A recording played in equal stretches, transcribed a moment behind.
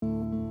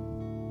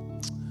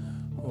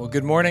Well,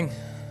 good morning.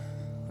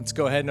 Let's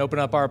go ahead and open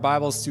up our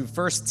Bibles to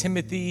 1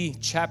 Timothy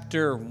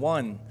chapter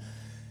 1.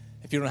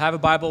 If you don't have a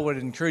Bible, I would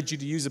encourage you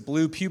to use a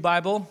blue pew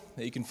Bible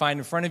that you can find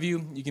in front of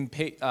you. You can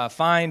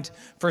find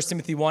 1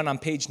 Timothy 1 on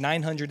page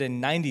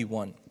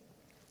 991.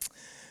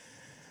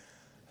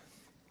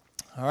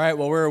 All right,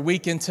 well, we're a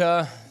week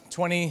into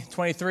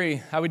 2023.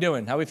 How we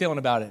doing? How we feeling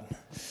about it?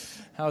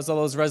 How's all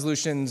those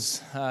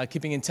resolutions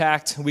keeping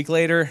intact a week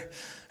later?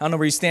 I don't know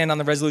where you stand on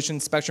the resolution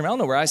spectrum. I don't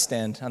know where I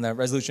stand on the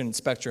resolution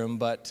spectrum,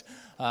 but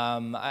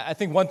I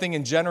think one thing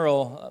in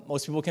general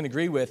most people can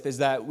agree with is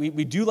that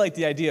we do like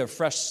the idea of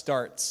fresh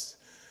starts.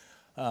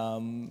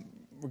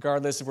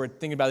 Regardless if we're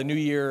thinking about a new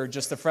year or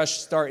just a fresh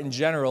start in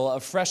general, a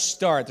fresh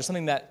start, there's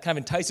something that kind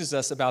of entices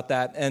us about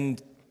that. And,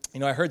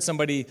 I heard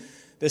somebody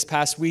this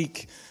past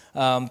week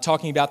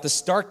talking about the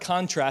stark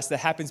contrast that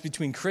happens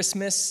between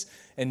Christmas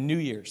and New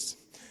Year's.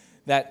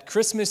 That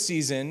Christmas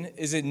season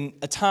is in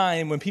a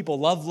time when people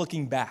love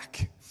looking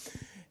back,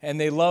 and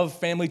they love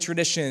family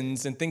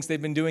traditions and things they've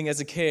been doing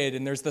as a kid,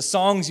 and there's the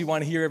songs you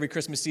want to hear every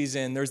Christmas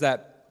season, there's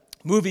that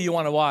movie you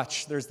want to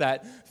watch, there's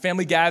that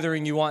family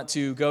gathering you want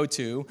to go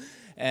to,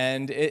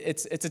 and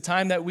it's a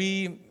time that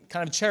we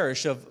kind of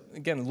cherish of,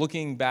 again,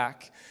 looking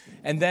back.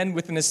 And then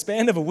within a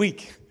span of a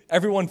week,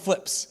 everyone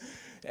flips,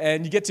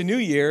 and you get to New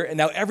Year, and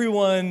now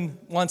everyone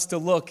wants to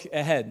look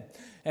ahead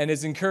and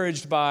is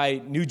encouraged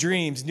by new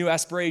dreams, new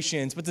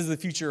aspirations. What does the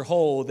future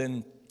hold?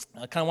 And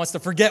kind of wants to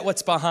forget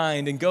what's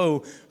behind and go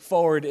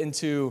forward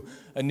into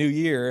a new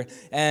year.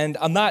 And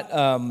I'm not,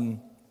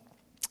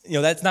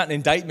 that's not an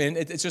indictment.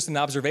 It's just an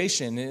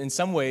observation. In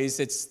some ways,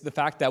 it's the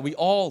fact that we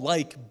all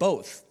like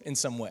both in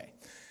some way.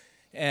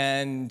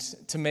 And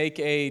to make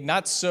a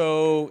not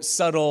so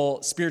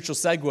subtle spiritual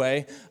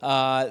segue,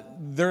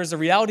 there's a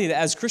reality that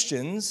as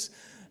Christians,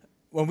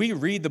 when we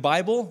read the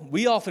Bible,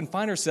 we often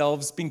find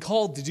ourselves being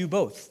called to do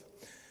both.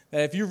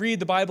 That if you read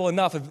the Bible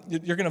enough,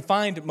 you're going to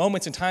find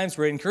moments and times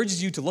where it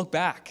encourages you to look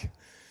back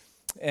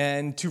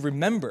and to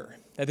remember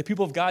that the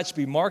people of God should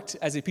be marked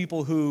as a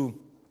people who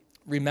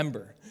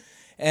remember.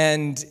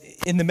 And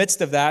in the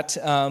midst of that,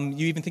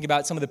 you even think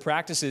about some of the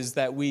practices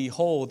that we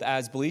hold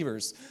as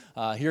believers.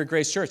 Here at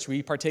Grace Church,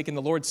 we partake in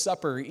the Lord's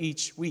Supper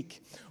each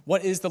week.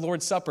 What is the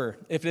Lord's Supper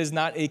if it is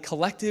not a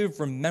collective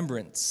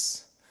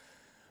remembrance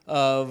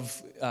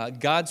of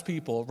God's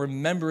people,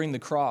 remembering the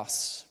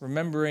cross,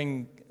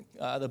 remembering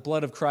the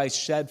blood of Christ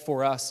shed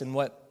for us and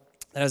what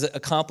it has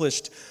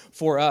accomplished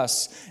for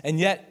us. And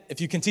yet, if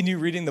you continue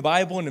reading the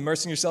Bible and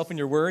immersing yourself in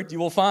your word, you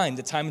will find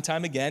that time and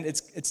time again,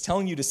 it's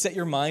telling you to set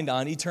your mind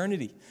on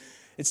eternity.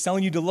 It's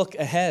telling you to look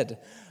ahead.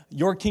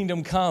 Your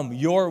kingdom come,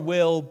 your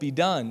will be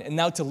done. And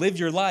now to live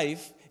your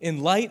life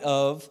in light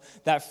of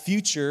that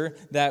future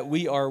that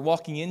we are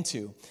walking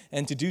into,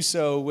 and to do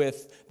so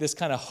with this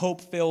kind of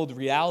hope-filled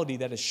reality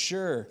that is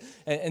sure.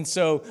 And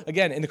so,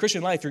 again, in the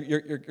Christian life,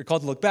 you're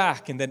called to look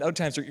back, and then other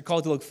times you're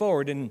called to look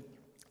forward. And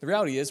the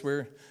reality is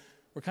we're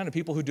kind of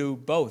people who do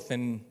both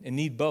and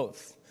need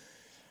both.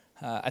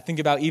 I think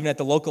about even at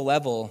the local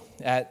level,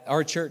 at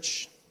our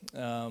church,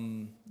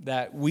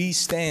 that we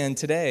stand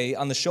today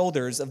on the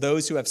shoulders of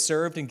those who have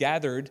served and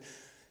gathered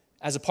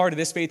as a part of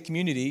this faith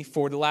community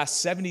for the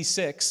last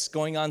 76,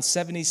 going on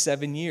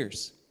 77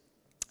 years,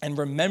 and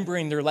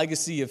remembering their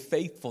legacy of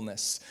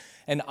faithfulness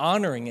and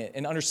honoring it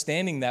and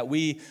understanding that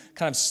we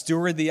kind of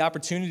steward the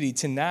opportunity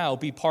to now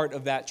be part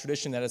of that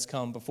tradition that has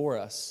come before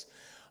us.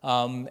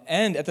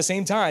 And at the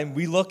same time,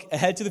 we look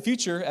ahead to the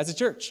future as a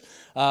church.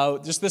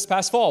 Just this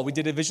past fall, we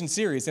did a vision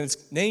series, and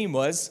its name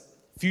was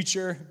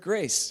Future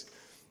Grace.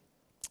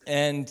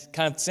 And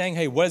kind of saying,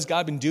 hey, what has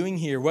God been doing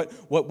here?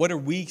 What do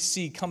we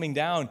see coming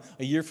down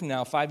a year from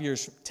now, 5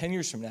 years, 10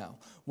 years from now?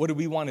 What do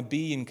we want to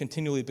be and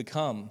continually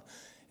become?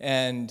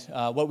 And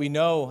what we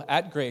know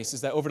at Grace is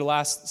that over the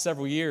last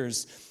several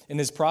years, in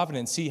His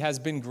providence, He has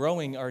been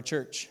growing our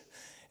church.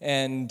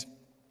 And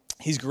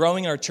He's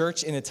growing our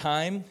church in a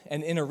time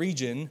and in a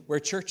region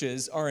where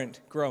churches aren't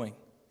growing.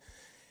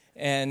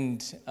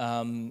 And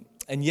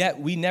yet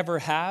we never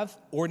have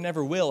or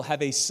never will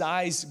have a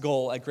size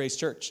goal at Grace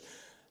Church.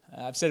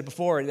 I've said it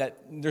before that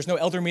there's no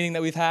elder meeting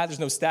that we've had. There's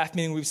no staff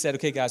meeting we've said,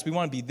 okay, guys, we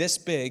want to be this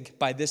big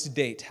by this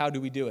date. How do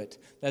we do it?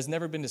 That has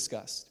never been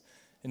discussed.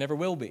 It never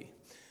will be.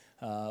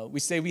 We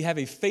say we have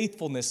a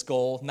faithfulness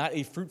goal, not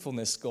a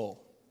fruitfulness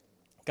goal.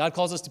 God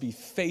calls us to be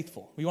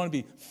faithful. We want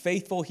to be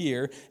faithful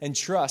here and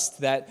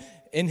trust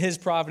that in His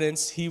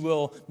providence, He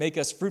will make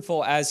us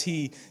fruitful as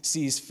He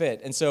sees fit.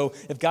 And so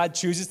if God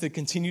chooses to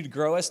continue to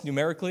grow us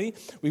numerically,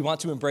 we want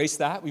to embrace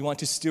that. We want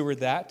to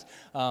steward that.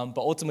 But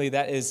ultimately,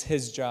 that is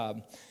His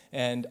job.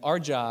 And our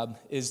job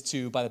is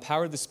to, by the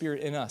power of the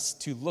Spirit in us,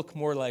 to look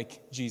more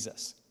like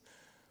Jesus.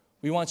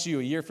 We want you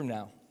a year from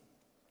now,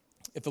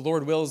 if the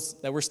Lord wills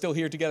that we're still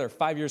here together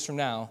 5 years from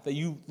now, that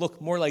you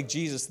look more like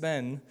Jesus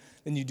then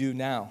than you do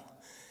now.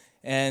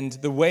 And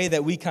the way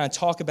that we kind of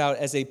talk about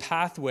as a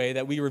pathway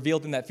that we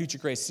revealed in that Future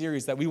Grace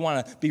series that we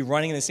want to be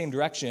running in the same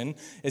direction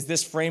is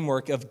this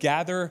framework of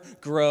gather,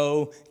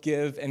 grow,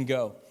 give, and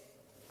go.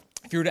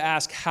 If you were to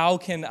ask, how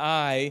can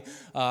I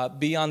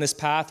be on this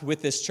path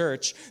with this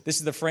church, this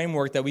is the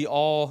framework that we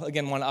all,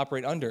 again, want to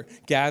operate under.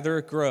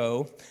 Gather,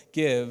 grow,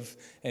 give,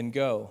 and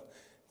go.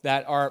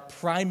 That our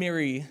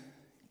primary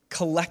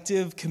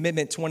collective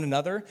commitment to one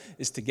another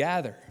is to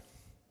gather.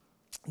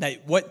 Now,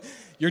 what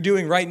you're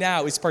doing right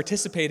now is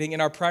participating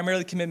in our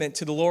primary commitment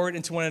to the Lord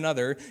and to one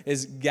another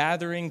is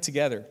gathering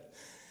together.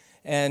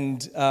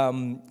 And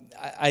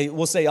I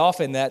will say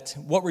often that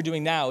what we're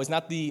doing now is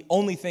not the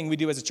only thing we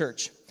do as a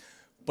church,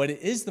 but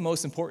it is the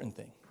most important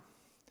thing.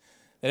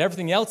 That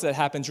everything else that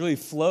happens really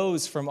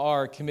flows from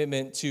our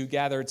commitment to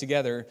gather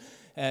together.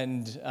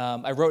 And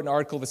I wrote an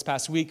article this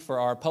past week for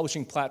our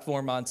publishing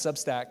platform on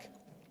Substack,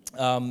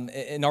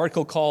 an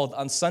article called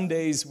 "On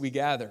Sundays We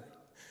Gather."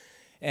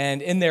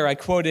 And in there I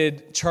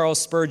quoted Charles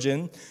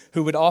Spurgeon,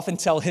 who would often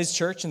tell his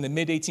church in the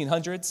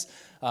mid-1800s,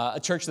 a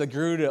church that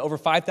grew to over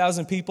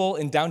 5,000 people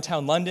in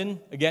downtown London,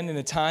 again in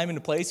a time and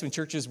a place when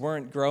churches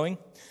weren't growing,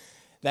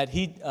 that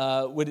he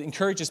would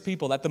encourage his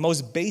people that the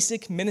most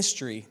basic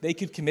ministry they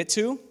could commit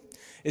to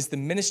is the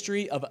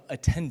ministry of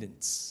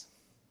attendance.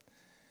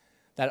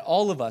 That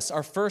all of us,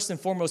 our first and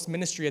foremost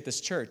ministry at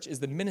this church is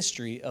the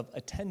ministry of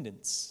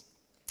attendance.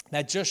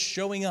 That just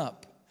showing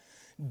up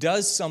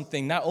does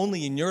something not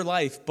only in your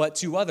life, but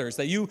to others.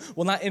 That you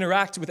will not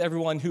interact with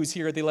everyone who's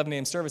here at the 11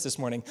 a.m. service this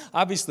morning.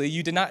 Obviously,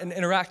 you did not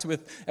interact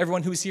with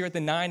everyone who's here at the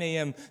 9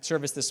 a.m.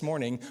 service this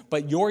morning,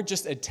 but your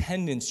just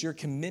attendance, your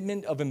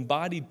commitment of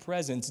embodied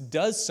presence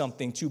does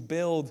something to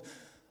build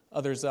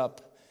others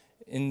up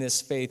in this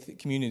faith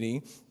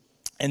community.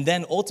 And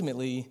then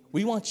ultimately,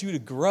 we want you to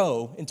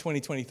grow in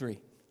 2023.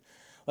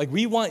 Like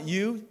we want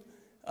you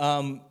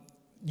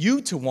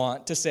to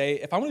want to say,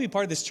 if I want to be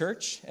part of this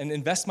church and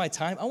invest my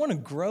time, I want to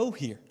grow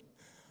here.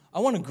 I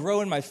want to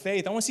grow in my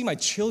faith. I want to see my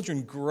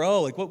children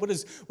grow. Like, what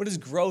does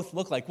growth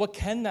look like? What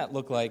can that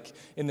look like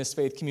in this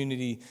faith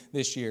community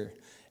this year?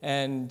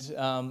 And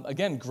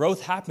again,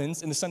 growth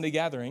happens in the Sunday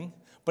gathering,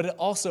 but it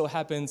also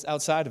happens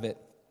outside of it.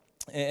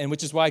 And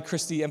which is why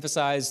Christy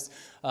emphasized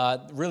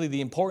really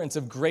the importance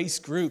of grace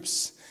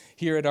groups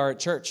here at our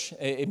church,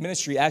 a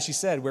ministry, as she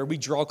said, where we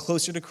draw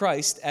closer to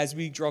Christ as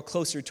we draw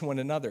closer to one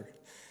another.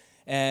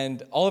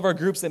 And all of our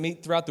groups that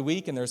meet throughout the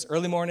week, and there's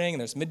early morning, and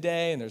there's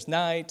midday, and there's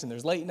night, and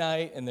there's late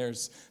night, and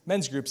there's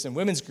men's groups and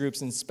women's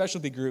groups and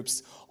specialty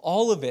groups,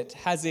 all of it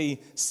has a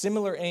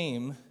similar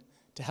aim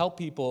to help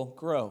people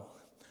grow.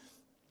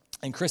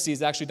 And Christy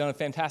has actually done a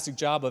fantastic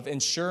job of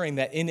ensuring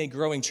that in a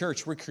growing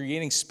church, we're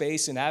creating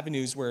space and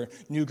avenues where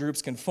new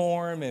groups can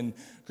form and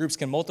groups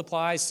can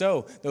multiply.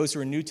 So those who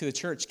are new to the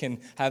church can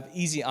have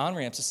easy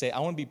on-ramps to say, I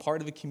want to be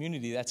part of a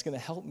community that's going to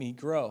help me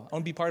grow. I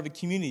want to be part of a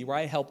community where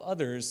I help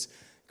others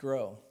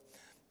grow.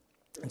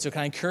 And so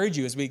can I encourage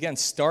you as we, again,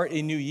 start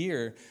a new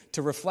year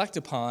to reflect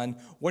upon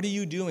what are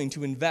you doing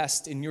to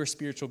invest in your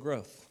spiritual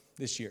growth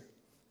this year?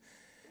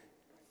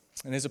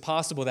 And is it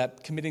possible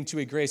that committing to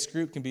a grace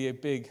group can be a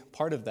big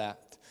part of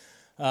that?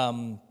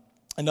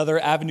 Another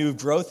avenue of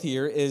growth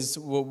here is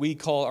what we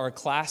call our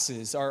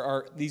classes.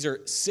 These are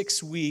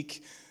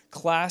 6-week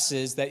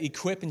classes that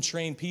equip and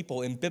train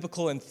people in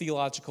biblical and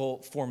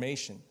theological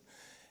formation.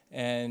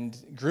 And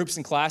groups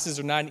and classes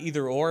are not an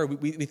either or.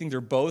 We think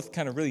they're both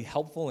kind of really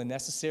helpful and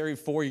necessary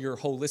for your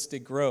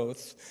holistic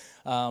growth.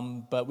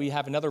 But we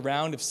have another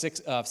round of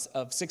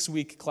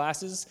 6-week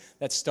classes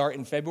that start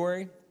in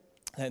February.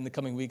 And in the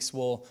coming weeks,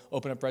 we'll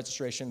open up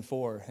registration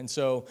for. And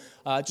so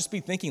just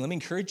be thinking. Let me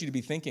encourage you to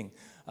be thinking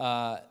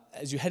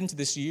as you head into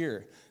this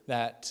year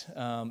that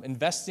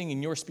investing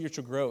in your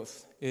spiritual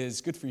growth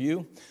is good for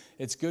you.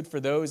 It's good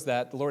for those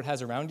that the Lord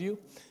has around you.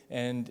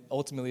 And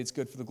ultimately, it's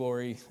good for the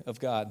glory of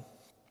God.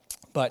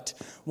 But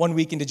 1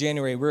 week into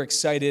January, we're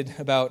excited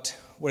about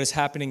what is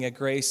happening at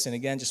Grace. And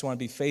again, just want to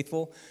be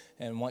faithful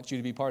and want you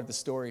to be part of the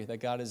story that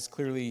God is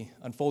clearly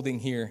unfolding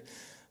here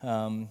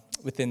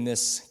within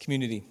this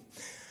community.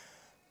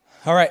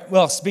 All right,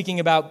 well, speaking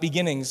about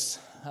beginnings,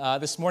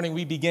 this morning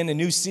we begin a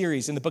new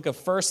series in the book of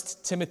 1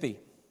 Timothy.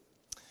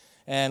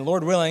 And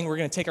Lord willing, we're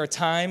going to take our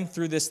time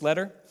through this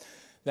letter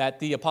that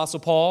the Apostle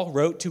Paul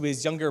wrote to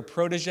his younger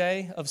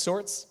protege of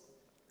sorts,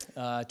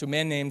 to a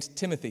man named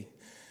Timothy.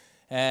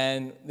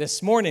 And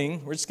this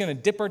morning, we're just going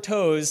to dip our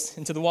toes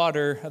into the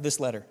water of this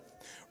letter.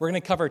 We're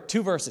going to cover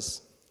 2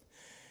 verses.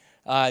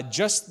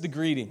 Just the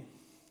greeting,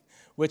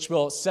 which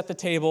will set the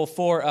table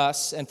for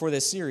us and for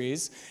this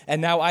series.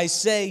 And now I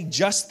say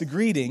just the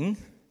greeting,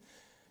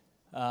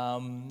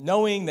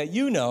 knowing that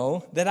you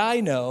know that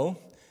I know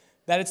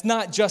that it's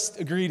not just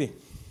a greeting.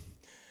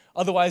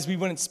 Otherwise, we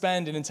wouldn't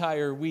spend an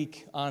entire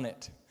week on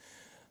it.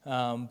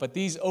 But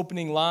these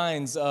opening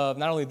lines of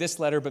not only this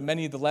letter, but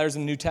many of the letters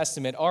in the New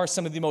Testament are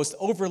some of the most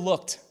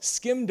overlooked,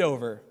 skimmed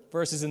over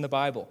verses in the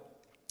Bible.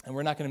 And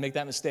we're not going to make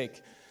that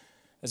mistake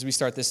as we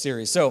start this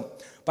series. So,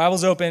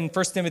 Bible's open,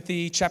 1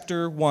 Timothy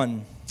chapter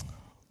 1.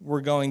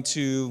 We're going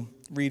to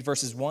read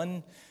verses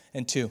 1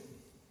 and 2.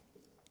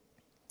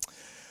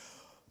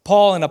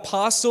 Paul, an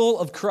apostle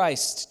of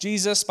Christ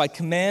Jesus, by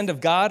command of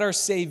God our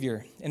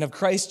Savior, and of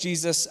Christ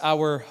Jesus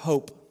our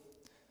hope,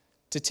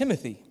 to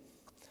Timothy,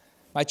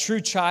 my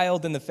true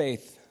child in the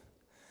faith,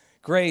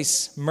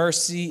 Grace,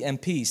 mercy,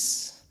 and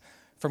peace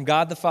from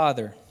God the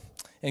Father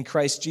and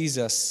Christ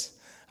Jesus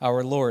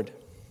our Lord.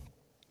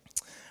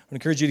 I would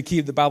encourage you to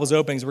keep the Bibles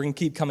open because we're going to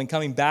keep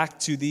coming back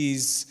to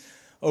these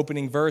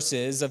opening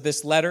verses of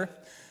this letter.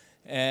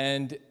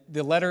 And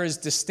the letter is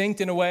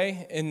distinct in a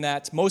way in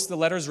that most of the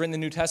letters written in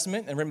the New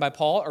Testament and written by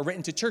Paul are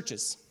written to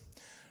churches.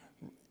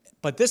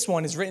 But this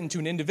one is written to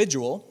an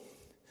individual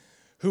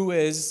who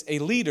is a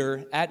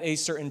leader at a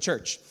certain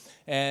church.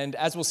 And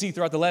as we'll see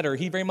throughout the letter,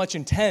 he very much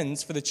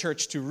intends for the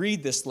church to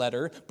read this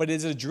letter, but it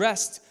is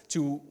addressed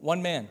to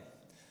one man.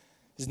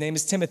 His name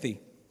is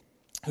Timothy,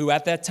 who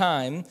at that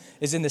time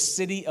is in the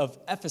city of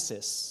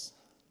Ephesus.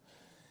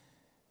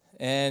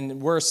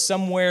 And we're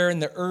somewhere in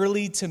the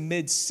early to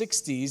mid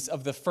 60s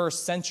of the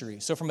first century.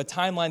 So from a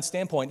timeline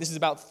standpoint, this is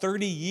about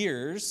 30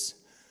 years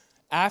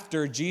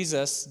after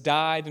Jesus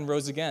died and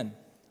rose again.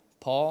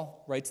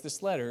 Paul writes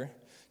this letter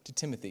to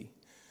Timothy.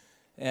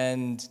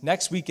 And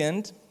next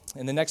weekend,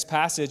 in the next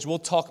passage, we'll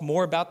talk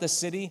more about the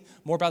city,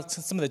 more about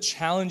some of the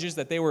challenges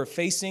that they were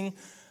facing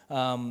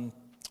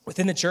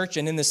within the church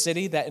and in the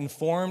city that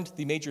informed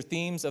the major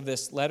themes of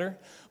this letter.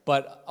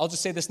 But I'll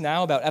just say this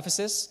now about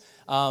Ephesus.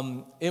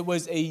 It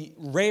was a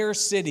rare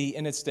city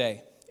in its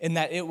day, in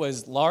that it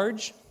was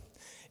large,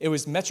 it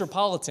was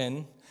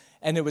metropolitan,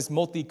 and it was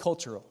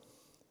multicultural.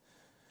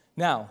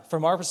 Now,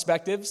 from our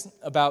perspectives,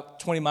 about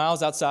 20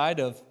 miles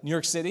outside of New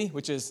York City,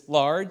 which is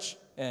large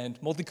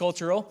and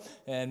multicultural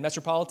and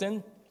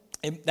metropolitan,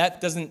 that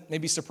doesn't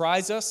maybe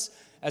surprise us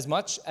as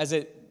much as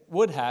it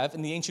would have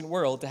in the ancient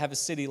world to have a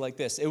city like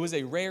this. It was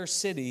a rare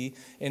city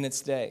in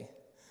its day.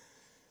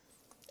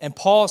 And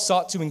Paul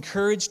sought to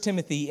encourage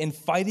Timothy in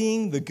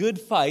fighting the good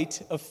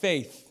fight of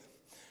faith.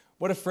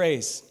 What a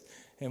phrase.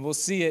 And we'll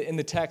see it in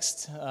the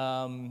text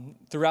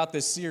throughout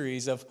this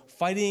series of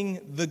fighting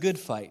the good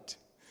fight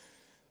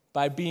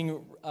by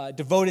being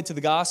devoted to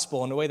the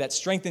gospel in a way that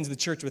strengthens the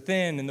church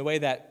within, in the way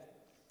that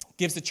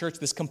gives the church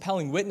this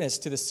compelling witness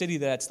to the city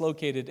that it's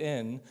located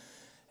in.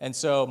 And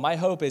so my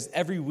hope is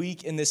every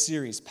week in this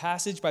series,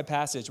 passage by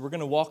passage, we're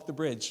going to walk the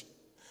bridge.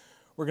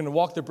 We're going to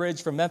walk the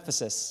bridge from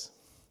Ephesus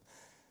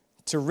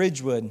to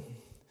Ridgewood.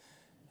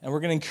 And we're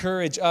going to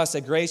encourage us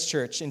at Grace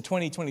Church in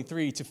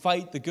 2023 to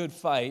fight the good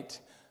fight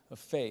of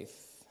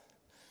faith.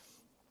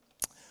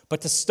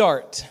 But to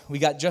start, we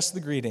got just the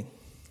greeting.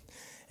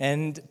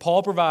 And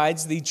Paul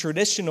provides the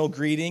traditional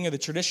greeting or the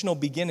traditional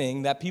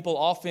beginning that people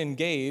often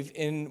gave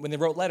when they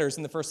wrote letters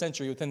in the first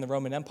century within the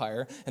Roman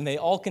Empire. And they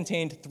all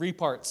contained 3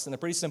 parts, and they're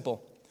pretty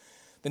simple.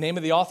 The name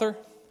of the author,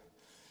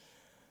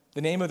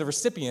 the name of the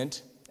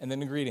recipient, and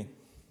then the greeting.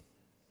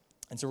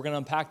 And so we're going to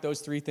unpack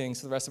those 3 things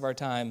for the rest of our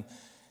time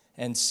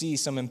and see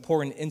some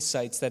important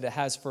insights that it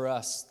has for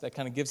us that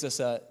kind of gives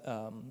us a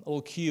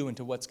little cue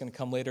into what's going to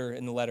come later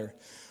in the letter.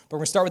 But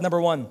we're going to start with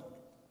number 1.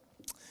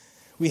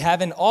 We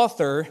have an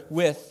author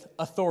with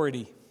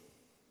authority.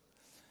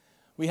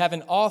 We have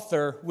an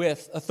author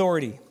with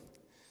authority.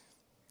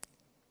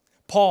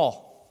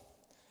 Paul,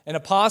 an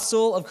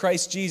apostle of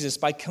Christ Jesus,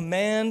 by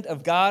command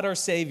of God our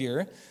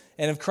Savior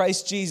and of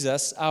Christ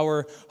Jesus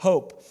our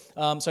hope.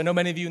 So I know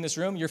many of you in this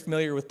room, you're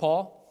familiar with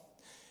Paul.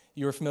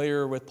 You're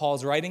familiar with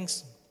Paul's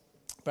writings.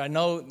 But I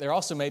know there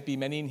also might be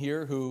many in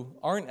here who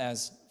aren't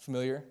as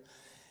familiar.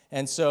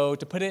 And so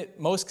to put it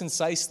most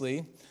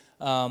concisely,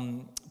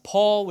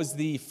 Paul was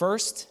the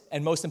first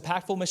and most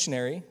impactful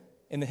missionary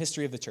in the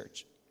history of the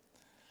church.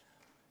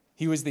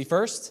 He was the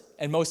first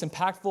and most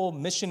impactful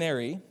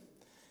missionary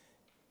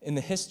in the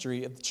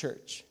history of the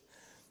church.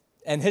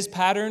 And his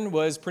pattern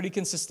was pretty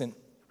consistent.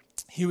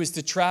 He was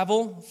to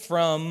travel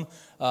from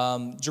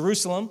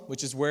Jerusalem,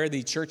 which is where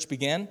the church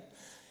began,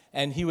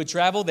 and he would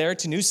travel there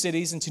to new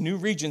cities and to new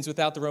regions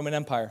without the Roman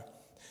Empire.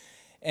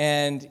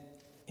 And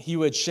he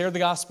would share the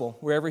gospel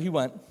wherever he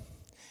went.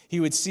 He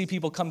would see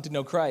people come to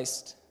know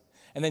Christ.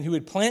 And then he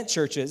would plant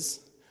churches,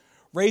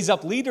 raise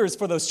up leaders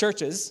for those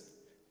churches,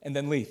 and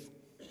then leave.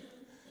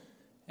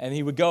 And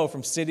he would go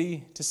from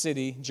city to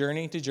city,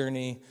 journey to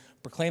journey,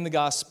 proclaim the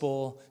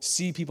gospel,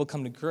 see people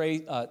come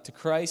to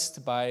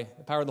Christ by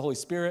the power of the Holy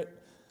Spirit,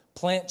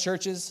 plant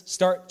churches,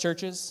 start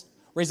churches,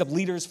 raise up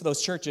leaders for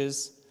those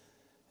churches,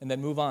 and then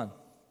move on.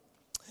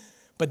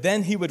 But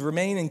then he would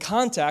remain in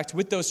contact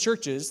with those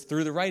churches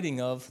through the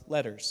writing of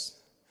letters.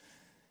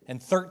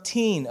 And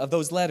 13 of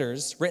those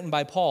letters written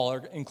by Paul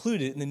are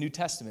included in the New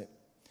Testament.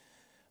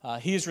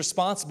 He is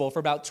responsible for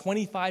about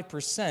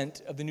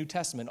 25% of the New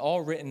Testament,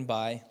 all written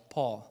by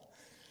Paul.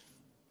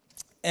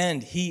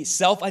 And he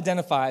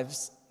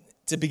self-identifies,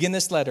 to begin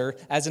this letter,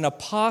 as an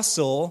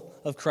apostle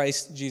of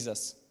Christ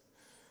Jesus.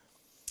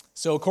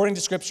 So according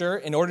to Scripture,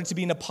 in order to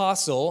be an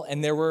apostle,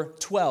 and there were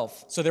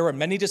 12. So there were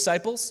many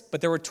disciples, but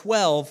there were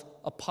 12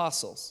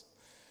 apostles.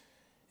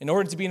 In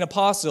order to be an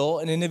apostle,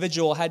 an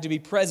individual had to be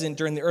present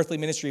during the earthly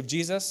ministry of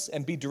Jesus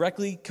and be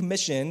directly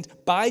commissioned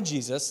by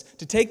Jesus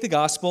to take the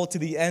gospel to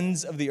the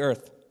ends of the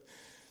earth.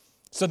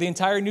 So the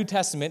entire New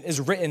Testament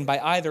is written by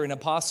either an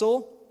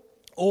apostle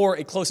or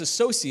a close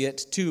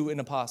associate to an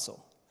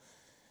apostle.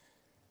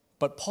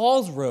 But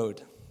Paul's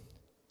road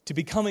to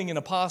becoming an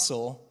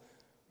apostle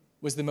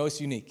was the most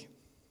unique.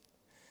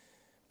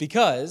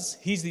 because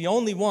he's the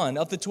only one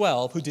of the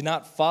 12 who did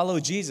not follow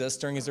Jesus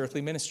during his earthly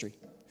ministry.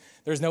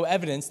 There's no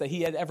evidence that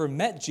he had ever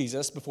met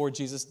Jesus before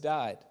Jesus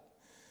died,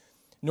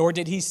 nor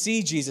did he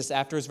see Jesus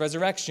after his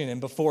resurrection and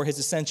before his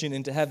ascension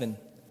into heaven.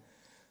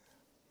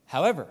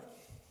 However,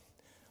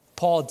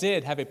 Paul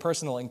did have a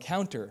personal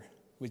encounter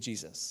with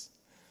Jesus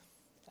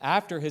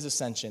after his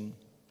ascension,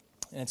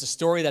 and it's a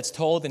story that's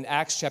told in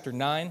Acts chapter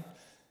 9.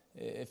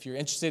 If you're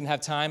interested and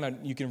have time,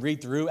 you can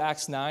read through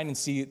Acts 9 and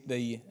see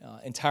the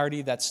entirety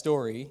of that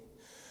story.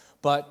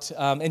 But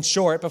in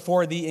short,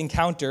 before the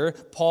encounter,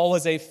 Paul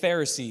was a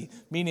Pharisee,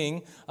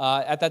 meaning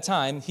at that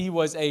time he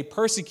was a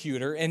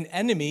persecutor, an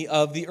enemy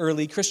of the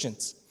early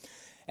Christians.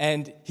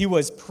 And he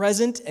was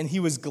present and he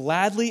was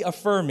gladly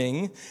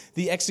affirming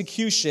the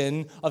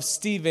execution of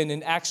Stephen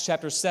in Acts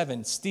chapter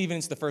 7. Stephen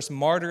is the first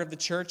martyr of the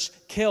church,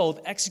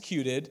 killed,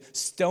 executed,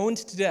 stoned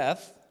to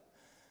death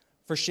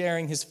for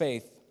sharing his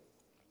faith.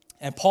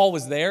 And Paul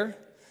was there.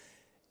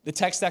 The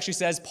text actually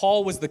says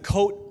Paul was the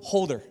coat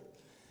holder,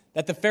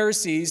 that the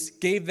Pharisees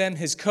gave them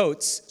his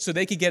coats so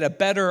they could get a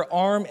better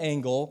arm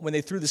angle when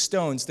they threw the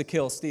stones to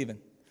kill Stephen.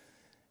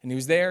 And he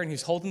was there and he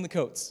was holding the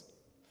coats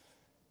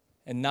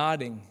and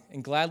nodding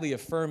and gladly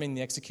affirming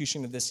the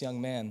execution of this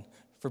young man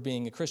for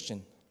being a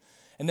Christian.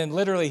 And then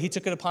literally he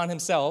took it upon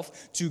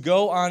himself to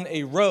go on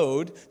a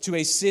road to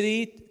a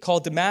city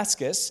called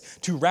Damascus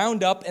to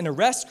round up and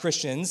arrest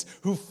Christians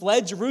who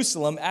fled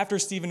Jerusalem after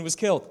Stephen was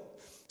killed.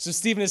 So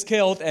Stephen is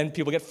killed, and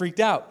people get freaked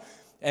out,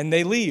 and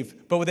they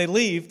leave. But when they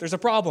leave, there's a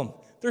problem.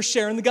 They're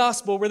sharing the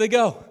gospel where they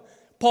go.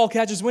 Paul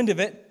catches wind of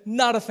it,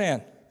 not a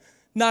fan,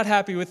 not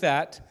happy with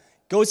that,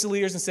 goes to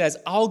leaders and says,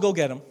 I'll go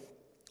get him.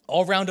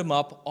 I'll round him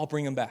up. I'll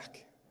bring him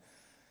back.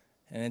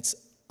 And it's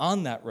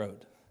on that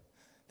road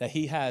that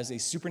he has a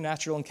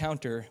supernatural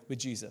encounter with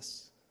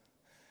Jesus.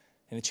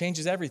 And it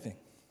changes everything.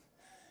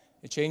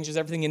 It changes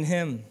everything in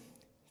him.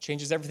 It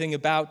changes everything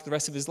about the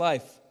rest of his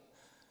life.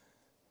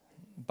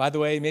 By the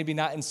way, maybe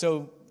not in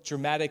so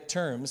dramatic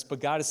terms, but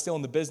God is still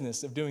in the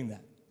business of doing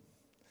that,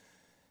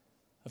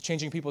 of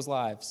changing people's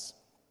lives,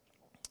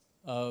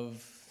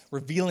 of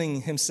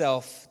revealing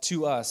himself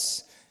to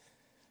us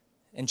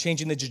and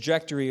changing the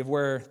trajectory of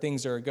where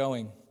things are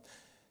going.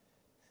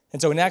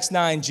 And so in Acts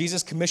 9,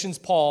 Jesus commissions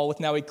Paul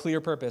with now a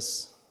clear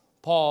purpose.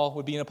 Paul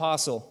would be an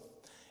apostle,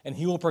 and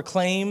he will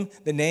proclaim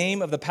the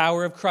name of the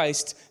power of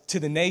Christ to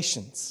the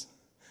nations.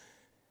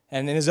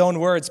 And in his own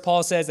words,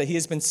 Paul says that he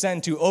has been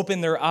sent to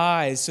open their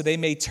eyes so they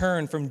may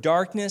turn from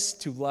darkness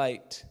to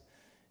light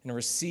and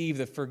receive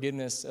the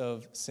forgiveness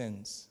of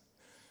sins.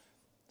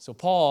 So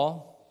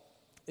Paul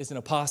is an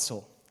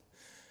apostle.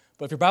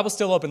 But if your Bible's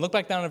still open, look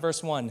back down at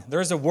verse 1.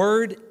 There is a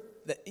word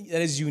that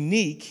is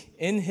unique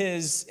in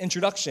his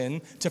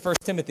introduction to 1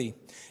 Timothy.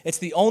 It's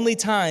the only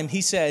time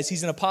he says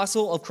he's an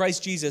apostle of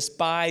Christ Jesus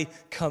by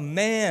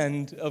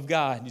command of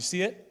God. You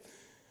see it?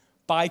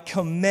 By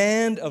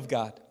command of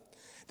God.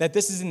 That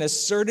this is an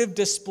assertive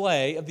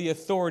display of the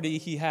authority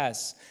he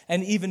has,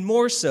 and even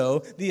more so,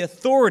 the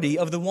authority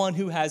of the one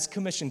who has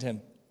commissioned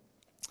him.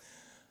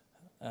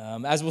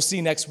 As we'll see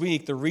next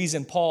week, the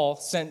reason Paul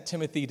sent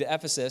Timothy to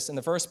Ephesus in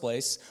the first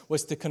place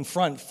was to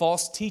confront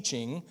false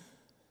teaching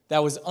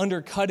that was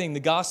undercutting the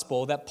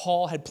gospel that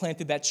Paul had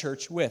planted that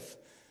church with.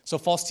 So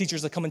false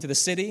teachers that come into the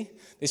city,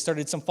 they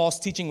started some false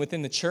teaching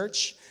within the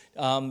church,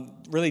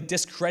 really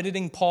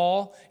discrediting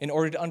Paul in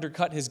order to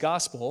undercut his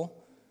gospel.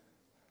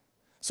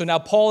 So now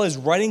Paul is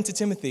writing to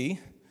Timothy,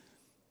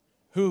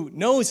 who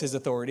knows his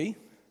authority,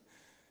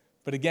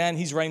 but again,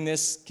 he's writing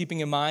this keeping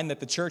in mind that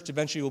the church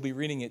eventually will be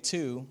reading it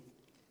too,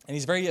 and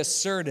he's very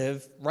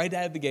assertive right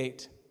out of the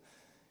gate.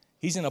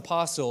 He's an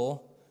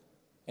apostle,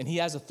 and he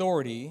has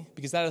authority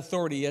because that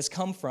authority has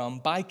come from,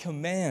 by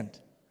command,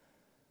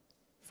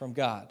 from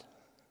God.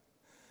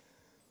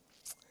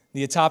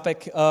 The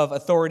topic of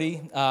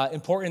authority,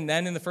 important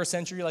then in the first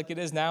century like it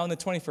is now in the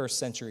 21st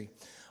century.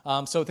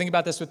 So think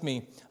about this with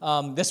me.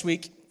 This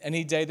week,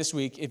 any day this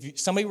week, if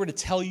somebody were to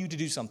tell you to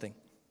do something,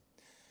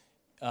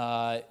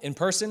 in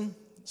person,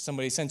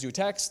 somebody sends you a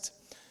text,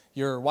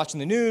 you're watching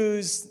the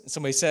news,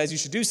 somebody says you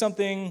should do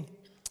something,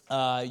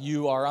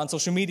 you are on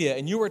social media,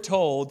 and you are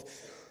told,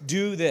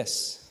 do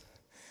this.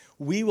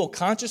 We will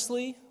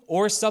consciously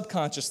or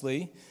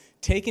subconsciously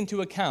take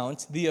into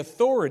account the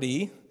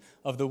authority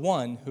of the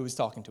one who is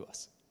talking to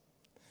us.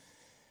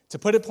 To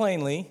put it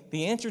plainly,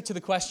 the answer to the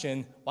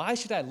question, why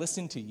should I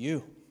listen to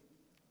you?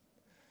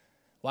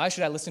 Why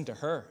should I listen to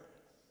her?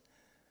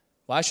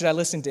 Why should I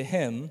listen to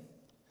him?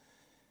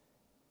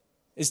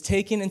 Is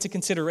taken into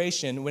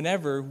consideration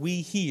whenever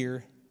we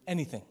hear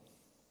anything.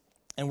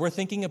 And we're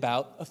thinking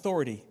about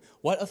authority.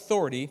 What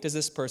authority does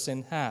this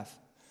person have?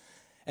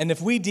 And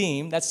if we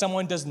deem that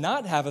someone does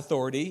not have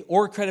authority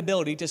or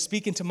credibility to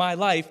speak into my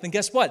life, then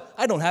guess what?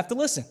 I don't have to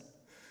listen.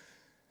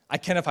 I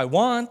can if I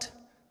want,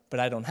 but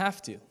I don't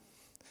have to.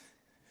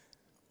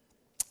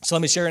 So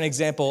let me share an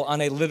example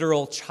on a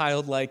literal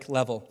childlike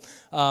level.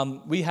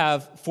 We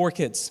have 4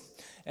 kids,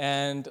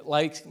 and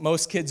like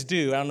most kids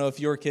do, I don't know if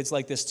your kids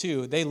like this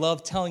too, they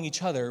love telling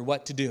each other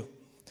what to do.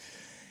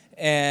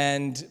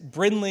 And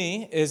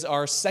Brynlee is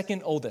our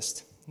second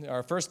oldest.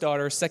 our first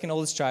daughter, second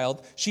oldest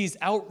child, she's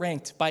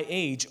outranked by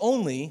age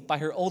only by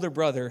her older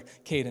brother,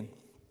 Caden.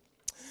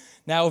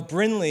 Now, if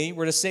Brinley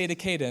were to say to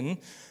Caden,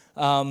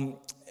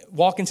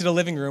 walk into the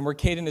living room where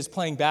Caden is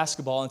playing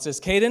basketball and says,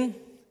 Caden,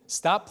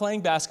 stop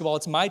playing basketball.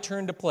 It's my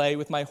turn to play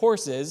with my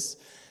horses.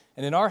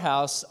 And in our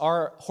house,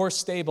 our horse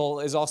stable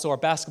is also our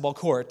basketball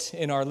court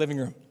in our living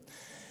room.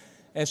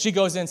 And she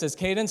goes in and says,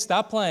 Caden,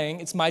 stop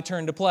playing. It's my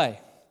turn to play.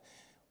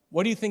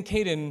 What do you think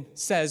Caden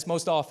says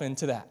most often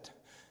to that?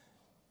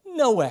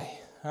 No way.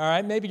 All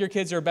right, maybe your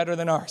kids are better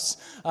than ours.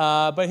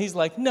 But he's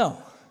like,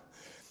 no.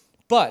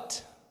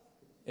 But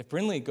if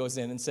Brinley goes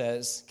in and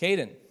says,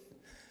 Caden,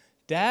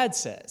 Dad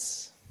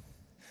says,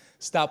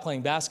 stop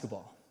playing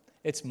basketball.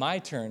 It's my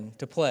turn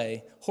to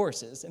play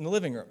horses in the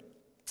living room.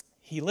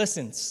 He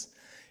listens.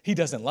 He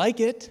doesn't like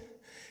it.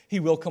 He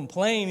will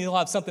complain. He'll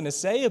have something to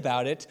say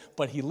about it,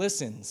 but he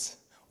listens.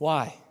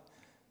 Why?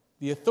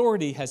 The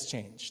authority has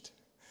changed.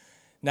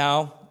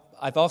 Now,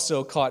 I've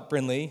also caught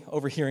Brinley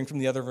overhearing from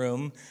the other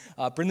room.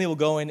 Brinley will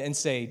go in and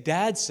say,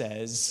 Dad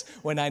says,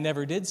 when I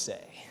never did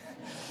say.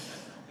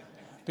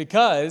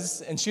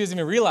 Because, and she doesn't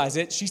even realize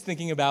it, she's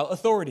thinking about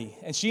authority.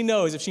 And she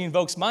knows if she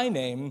invokes my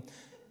name,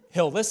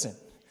 he'll listen.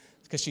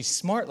 Because she's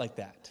smart like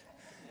that.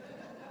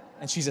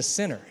 And she's a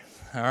sinner,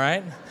 all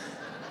right?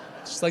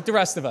 Just like the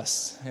rest of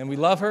us. And we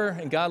love her,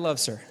 and God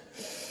loves her.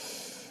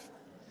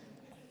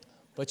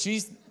 But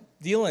she's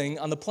dealing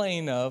on the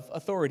plane of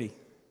authority.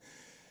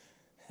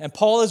 And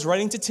Paul is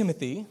writing to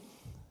Timothy,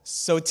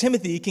 so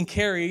Timothy can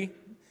carry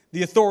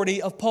the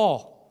authority of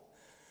Paul,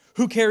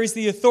 who carries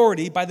the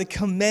authority by the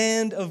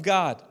command of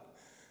God.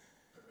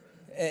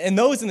 And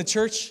those in the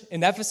church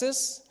in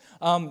Ephesus,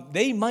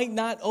 they might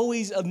not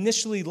always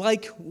initially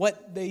like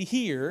what they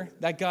hear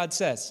that God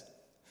says.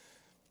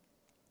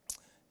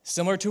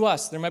 Similar to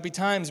us, there might be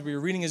times where you're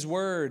reading his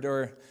word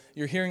or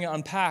you're hearing it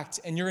unpacked,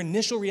 and your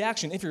initial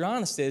reaction, if you're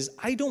honest, is,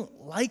 I don't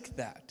like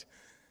that.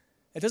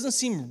 It doesn't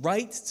seem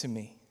right to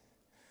me.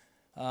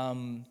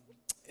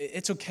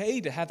 It's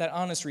okay to have that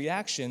honest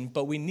reaction,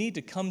 but we need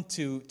to come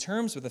to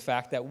terms with the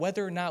fact that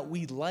whether or not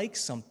we like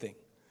something,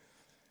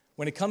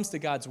 when it comes to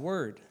God's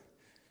word,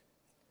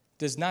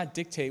 does not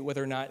dictate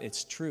whether or not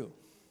it's true.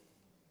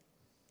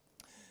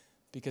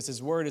 Because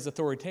his word is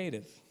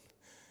authoritative.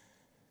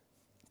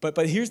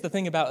 But here's the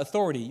thing about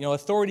authority. You know,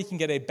 authority can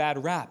get a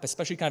bad rap,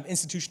 especially kind of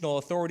institutional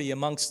authority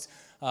amongst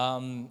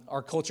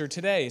our culture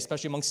today,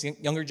 especially amongst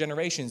younger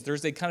generations.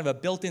 There's a kind of a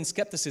built-in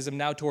skepticism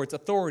now towards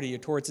authority or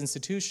towards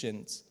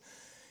institutions.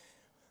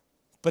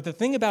 But the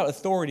thing about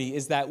authority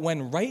is that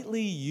when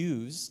rightly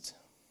used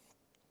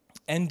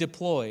and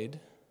deployed,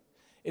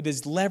 it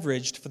is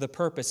leveraged for the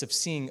purpose of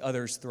seeing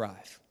others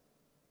thrive.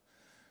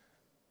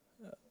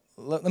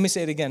 Let me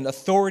say it again.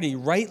 Authority,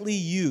 rightly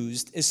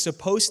used, is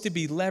supposed to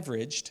be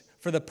leveraged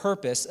for the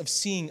purpose of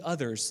seeing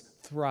others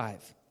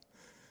thrive.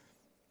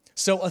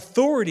 So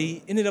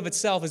authority in and of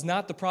itself is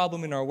not the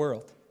problem in our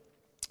world.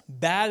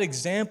 Bad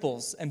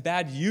examples and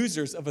bad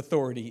users of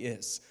authority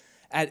is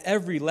at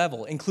every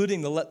level,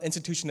 including the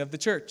institution of the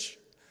church.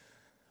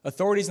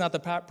 Authority is not the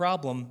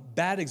problem.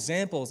 Bad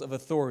examples of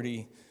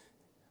authority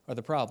are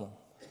the problem.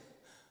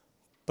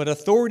 But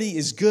authority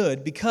is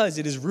good because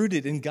it is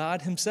rooted in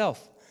God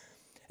himself.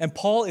 And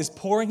Paul is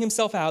pouring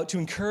himself out to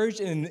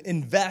encourage and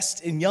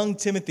invest in young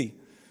Timothy,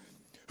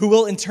 who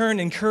will in turn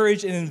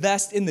encourage and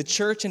invest in the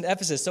church in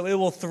Ephesus so it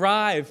will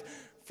thrive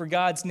for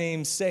God's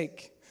name's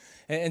sake.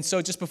 And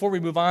so just before we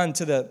move on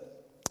to the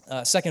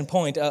second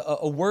point,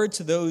 a word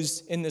to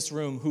those in this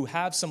room who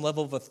have some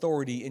level of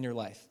authority in your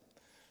life.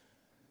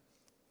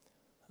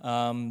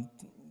 A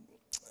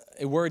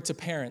word to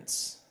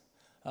parents.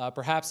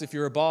 Perhaps if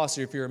you're a boss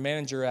or if you're a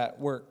manager at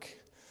work,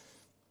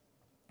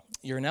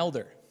 you're an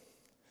elder.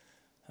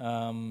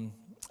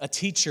 A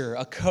teacher,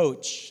 a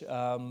coach,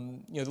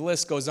 the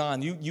list goes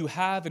on. You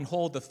have and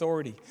hold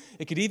authority.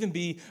 It could even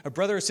be a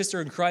brother or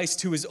sister in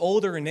Christ who is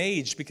older in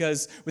age,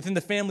 because within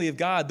the family of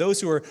God, those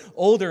who are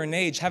older in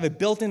age have a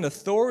built-in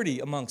authority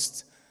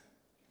amongst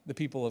the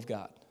people of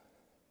God.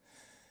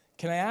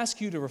 Can I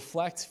ask you to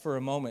reflect for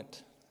a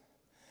moment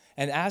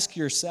and ask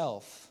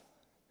yourself,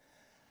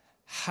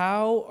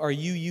 how are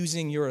you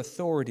using your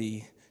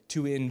authority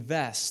to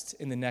invest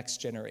in the next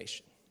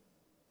generation?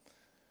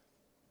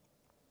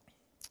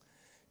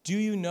 Do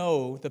you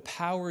know the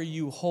power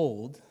you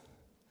hold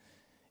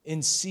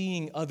in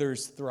seeing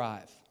others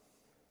thrive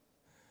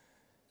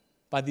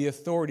by the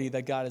authority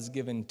that God has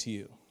given to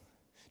you?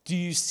 Do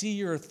you see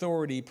your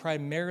authority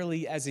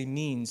primarily as a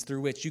means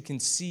through which you can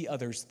see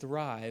others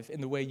thrive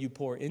in the way you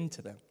pour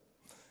into them?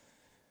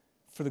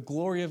 For the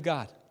glory of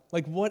God.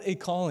 Like, what a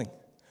calling.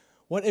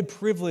 What a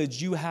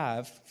privilege you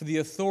have for the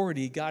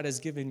authority God has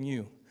given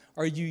you.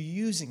 Are you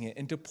using it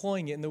and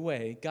deploying it in the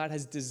way God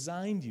has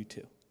designed you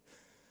to?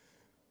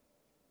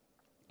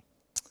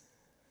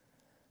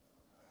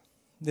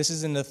 This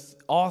is an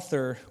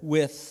author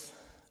with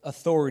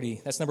authority.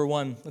 That's number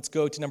one. Let's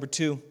go to number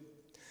two.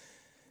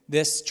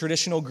 This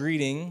traditional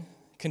greeting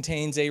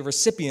contains a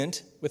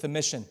recipient with a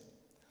mission.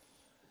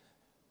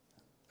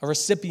 A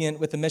recipient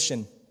with a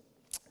mission.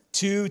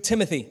 To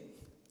Timothy,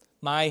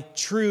 my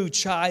true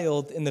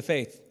child in the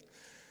faith.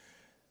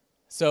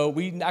 So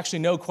we actually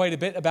know quite a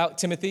bit about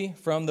Timothy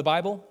from the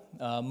Bible,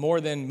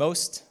 more than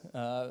most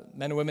men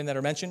and women that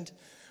are mentioned.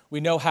 We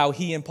know how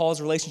he and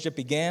Paul's relationship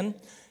began,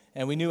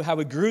 and we knew how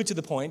it grew to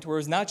the point where it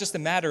was not just a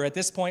matter at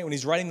this point when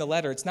he's writing the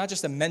letter, it's not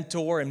just a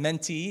mentor and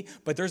mentee,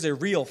 but there's a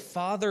real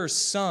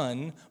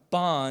father-son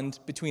bond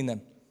between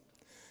them.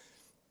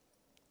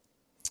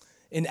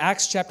 In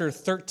Acts chapter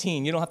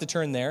 13, you don't have to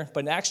turn there,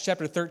 but in Acts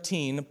chapter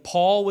 13,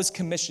 Paul was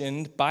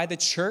commissioned by the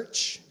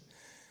church,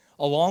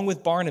 along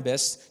with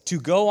Barnabas, to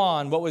go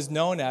on what was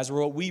known as,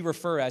 or what we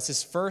refer as,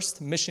 his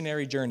first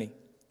missionary journey.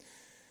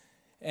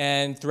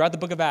 And throughout the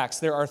book of Acts,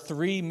 there are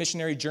 3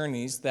 missionary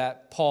journeys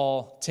that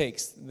Paul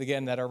takes,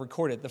 again, that are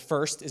recorded. The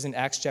first is in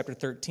Acts chapter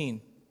 13.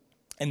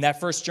 And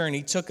that first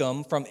journey took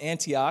him from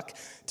Antioch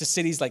to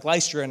cities like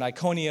Lystra and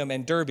Iconium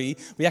and Derbe.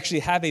 We actually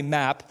have a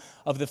map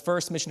of the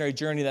first missionary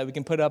journey that we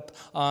can put up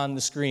on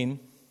the screen.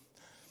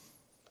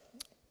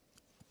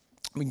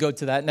 We can go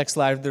to that next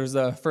slide. There's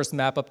the first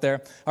map up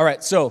there. All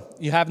right, so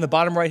you have in the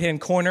bottom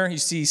right-hand corner, you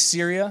see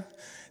Syria.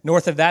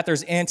 North of that,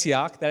 there's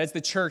Antioch. That is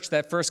the church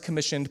that first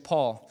commissioned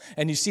Paul.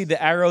 And you see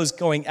the arrows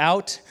going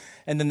out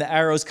and then the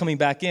arrows coming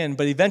back in,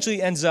 but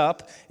eventually ends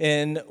up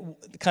in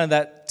kind of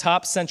that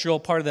top central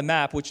part of the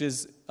map, which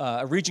is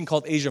a region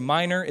called Asia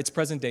Minor. It's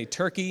present-day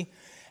Turkey.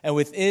 And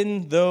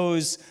within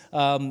those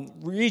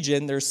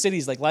region, there's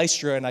cities like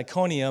Lystra and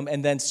Iconium,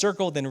 and then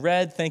circled in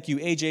red, thank you,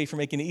 AJ, for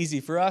making it easy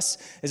for us,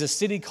 is a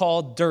city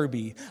called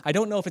Derbe. I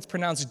don't know if it's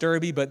pronounced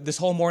Derby, but this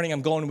whole morning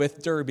I'm going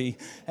with Derbe.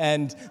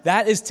 And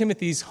that is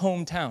Timothy's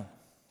hometown.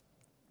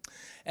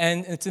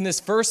 And it's in this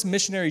first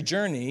missionary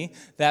journey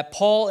that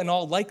Paul, in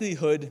all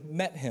likelihood,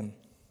 met him.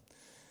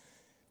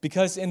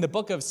 Because in the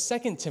book of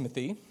 2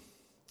 Timothy,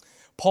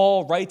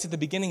 Paul writes at the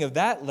beginning of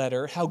that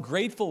letter how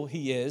grateful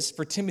he is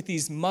for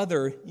Timothy's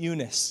mother,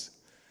 Eunice,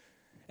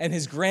 and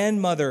his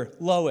grandmother,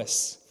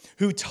 Lois,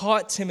 who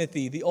taught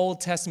Timothy the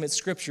Old Testament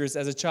scriptures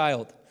as a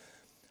child.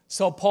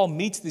 So Paul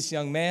meets this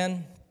young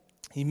man,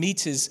 he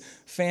meets his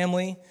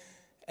family,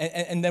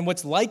 and then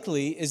what's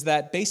likely is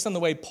that based on the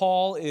way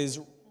Paul is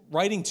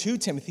writing to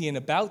Timothy and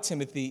about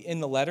Timothy in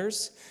the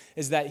letters,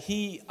 is that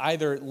he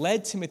either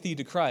led Timothy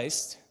to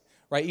Christ,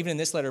 right, even in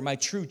this letter, my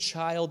true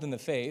child in the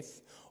faith,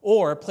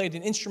 or played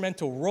an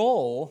instrumental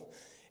role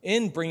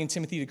in bringing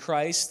Timothy to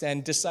Christ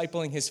and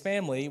discipling his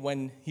family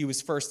when he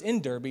was first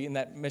in Derbe in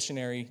that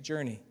missionary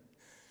journey.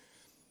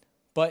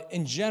 But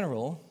in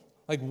general,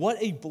 like what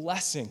a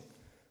blessing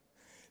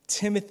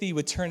Timothy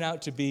would turn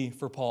out to be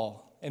for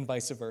Paul and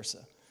vice versa.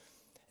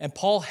 And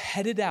Paul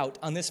headed out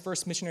on this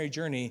first missionary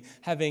journey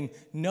having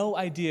no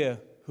idea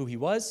who he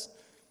was,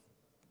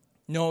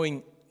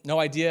 knowing no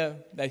idea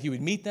that he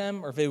would meet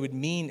them or if it would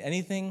mean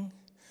anything.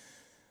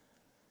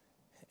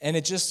 And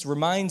it just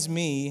reminds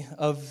me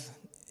of,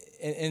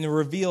 and it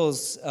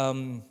reveals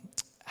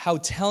how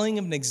telling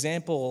of an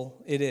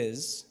example it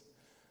is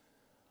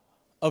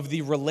of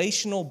the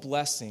relational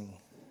blessing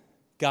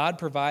God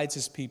provides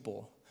his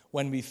people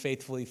when we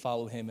faithfully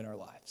follow him in our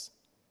lives.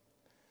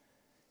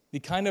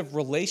 The kind of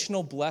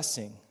relational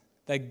blessing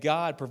that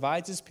God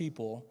provides his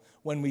people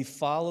when we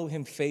follow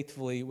him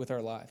faithfully with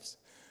our lives.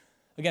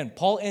 Again,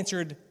 Paul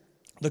answered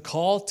the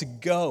call to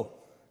go,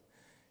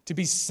 to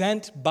be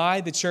sent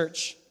by the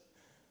church,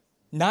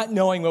 not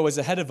knowing what was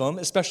ahead of him,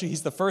 especially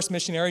he's the first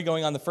missionary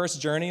going on the first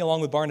journey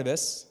along with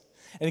Barnabas.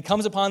 And he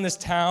comes upon this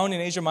town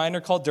in Asia Minor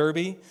called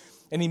Derbe,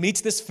 and he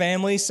meets this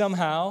family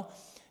somehow,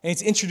 and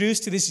he's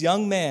introduced to this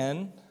young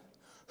man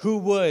who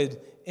would,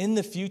 in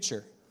the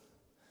future,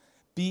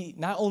 be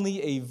not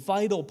only a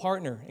vital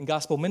partner in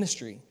gospel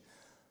ministry,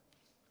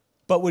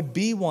 but would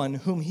be one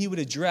whom he would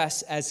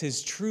address as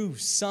his true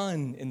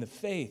son in the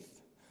faith.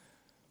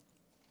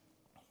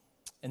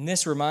 And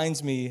this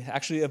reminds me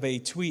actually of a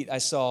tweet I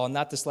saw,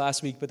 not this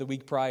last week, but the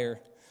week prior,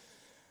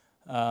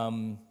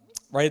 right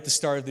at the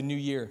start of the new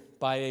year,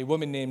 by a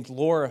woman named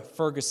Laura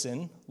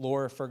Ferguson.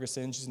 Laura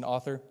Ferguson, she's an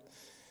author.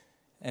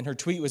 And her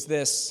tweet was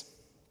this,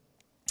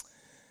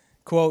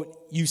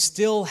 quote, "You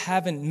still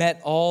haven't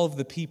met all of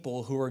the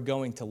people who are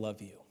going to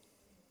love you."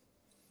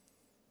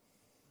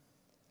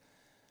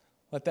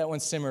 Let that one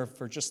simmer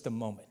for just a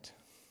moment.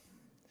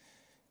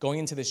 Going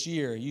into this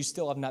year, you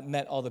still have not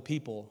met all the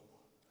people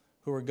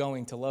who are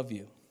going to love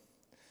you.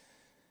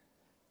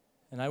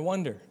 And I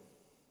wonder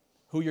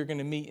who you're going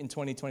to meet in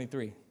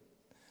 2023.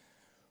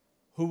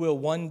 Who will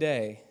one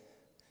day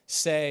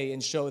say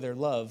and show their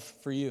love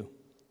for you.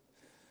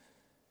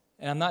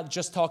 And I'm not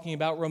just talking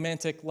about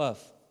romantic love,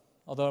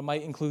 although it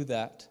might include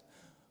that,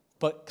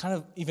 but kind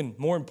of even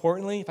more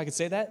importantly, if I could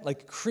say that,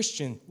 like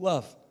Christian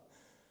love,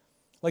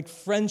 like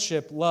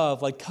friendship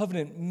love, like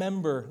covenant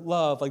member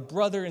love, like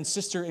brother and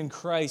sister in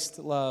Christ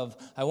love.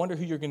 I wonder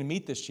who you're going to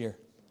meet this year.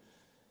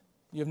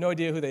 You have no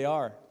idea who they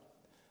are,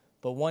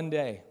 but one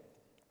day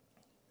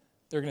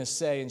they're going to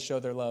say and show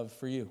their love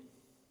for you.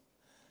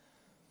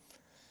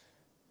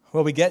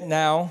 Well, we get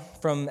now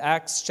from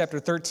Acts chapter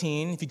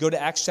 13. If you go to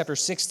Acts chapter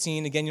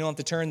 16, again, you don't have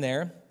to turn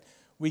there.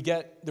 We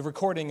get the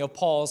recording of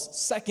Paul's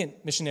second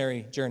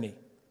missionary journey.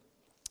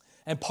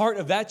 And part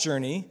of that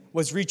journey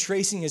was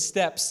retracing his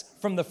steps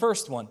from the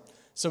first one.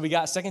 So we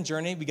got a second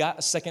journey, we got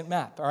a second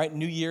map. All right,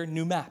 new year,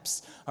 new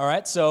maps. All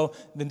right, so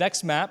the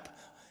next map,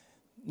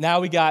 now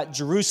we got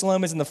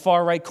Jerusalem is in the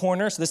far right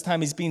corner. So this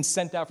time he's being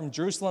sent out from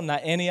Jerusalem,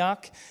 not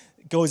Antioch.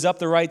 Goes up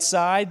the right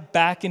side,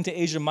 back into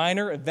Asia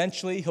Minor.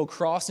 Eventually he'll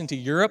cross into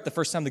Europe. The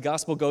first time the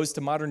gospel goes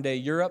to modern day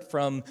Europe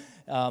from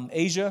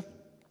Asia.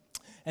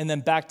 And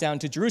then back down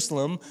to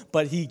Jerusalem.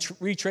 But he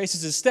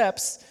retraces his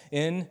steps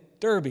in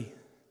Derbe.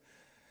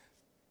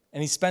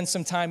 And he spends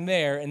some time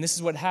there, and this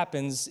is what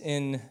happens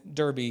in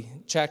Derbe.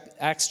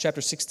 Acts chapter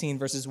 16,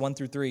 verses 1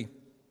 through 3.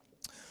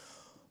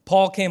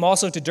 Paul came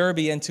also to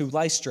Derbe and to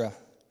Lystra.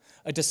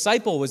 A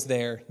disciple was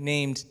there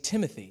named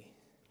Timothy,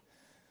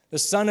 the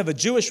son of a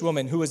Jewish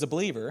woman who was a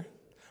believer,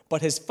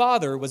 but his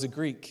father was a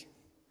Greek.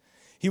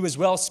 He was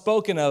well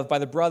spoken of by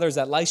the brothers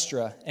at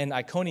Lystra and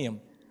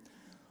Iconium.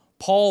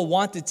 Paul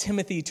wanted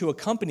Timothy to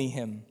accompany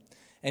him,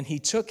 and he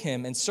took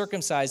him and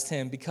circumcised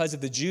him because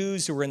of the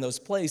Jews who were in those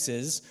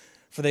places,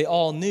 for they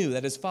all knew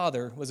that his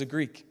father was a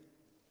Greek.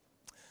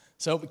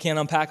 So we can't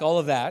unpack all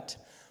of that,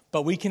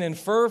 but we can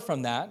infer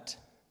from that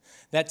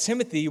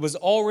Timothy was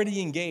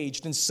already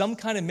engaged in some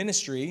kind of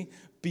ministry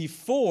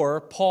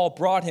before Paul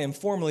brought him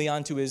formally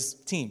onto his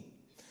team.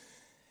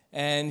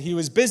 And he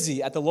was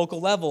busy at the local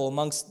level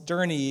amongst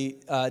Derbe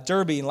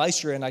and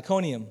Lystra and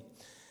Iconium.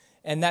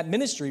 And that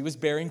ministry was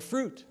bearing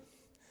fruit.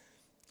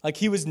 Like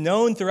he was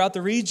known throughout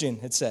the region,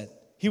 it said.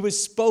 He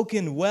was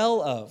spoken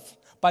well of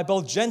by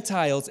both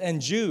Gentiles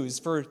and Jews,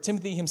 for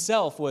Timothy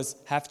himself was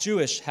half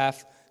Jewish,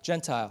 half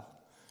Gentile.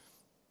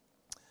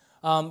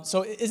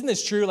 So isn't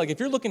this true? Like if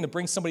you're looking to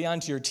bring somebody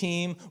onto your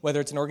team,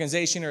 whether it's an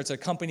organization or it's a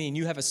company, and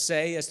you have a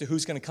say as to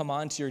who's going to come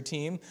onto your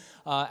team,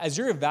 as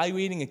you're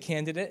evaluating a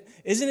candidate,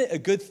 isn't it a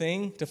good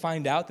thing to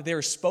find out that they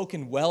were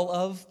spoken well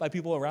of by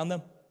people around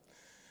them?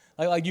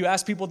 Like you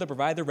ask people to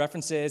provide their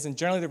references, and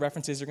generally the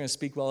references are going to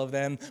speak well of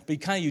them,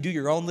 but you do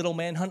your own little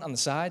manhunt on the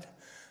side.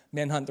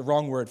 Manhunt, the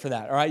wrong word for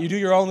that, all right? You do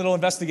your own little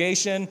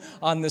investigation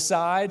on the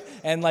side,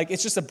 and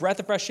it's just a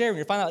breath of fresh air when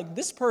you find out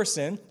this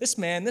person, this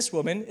man, this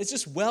woman is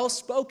just well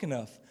spoken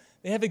of.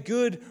 They have a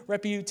good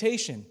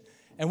reputation,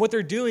 and what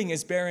they're doing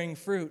is bearing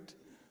fruit.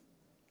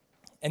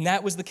 And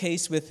that was the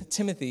case with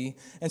Timothy,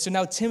 and so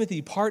now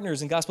Timothy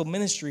partners in gospel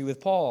ministry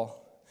with Paul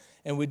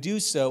and would do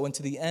so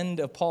until the end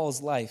of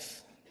Paul's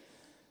life.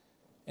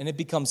 And it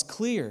becomes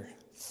clear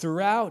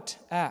throughout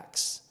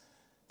Acts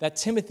that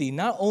Timothy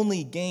not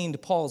only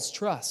gained Paul's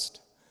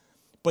trust,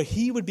 but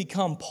he would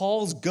become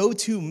Paul's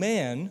go-to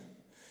man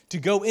to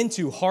go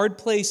into hard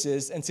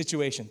places and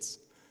situations.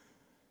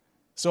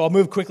 So I'll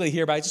move quickly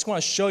here, but I just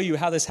want to show you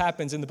how this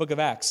happens in the book of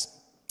Acts.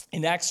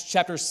 In Acts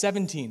chapter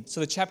 17, so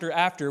the chapter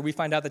after we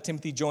find out that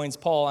Timothy joins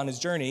Paul on his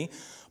journey,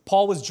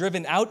 Paul was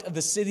driven out of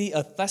the city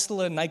of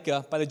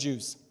Thessalonica by the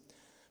Jews.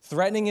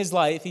 Threatening his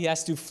life, he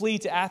has to flee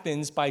to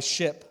Athens by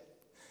ship.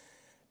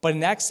 But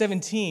in Acts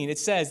 17, it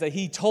says that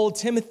he told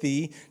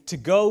Timothy to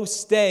go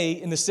stay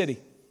in the city,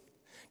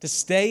 to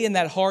stay in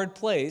that hard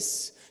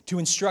place to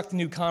instruct the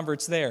new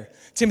converts there.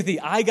 Timothy,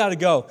 I got to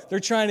go.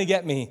 They're trying to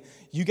get me.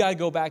 You got to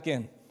go back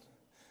in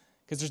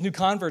because there's new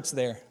converts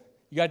there.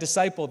 You got to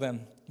disciple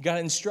them. You got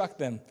to instruct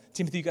them.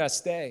 Timothy, you got to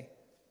stay.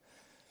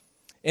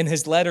 In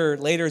his letter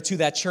later to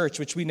that church,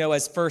 which we know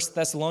as 1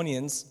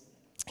 Thessalonians,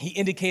 he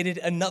indicated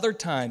another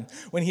time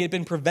when he had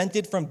been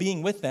prevented from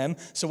being with them.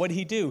 So what did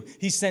he do?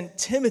 He sent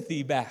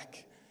Timothy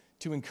back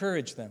to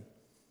encourage them.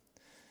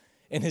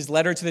 In his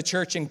letter to the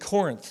church in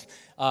Corinth,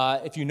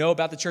 if you know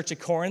about the church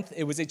at Corinth,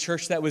 it was a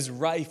church that was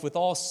rife with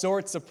all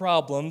sorts of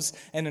problems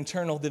and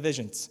internal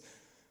divisions.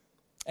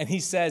 And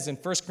he says in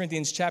 1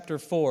 Corinthians chapter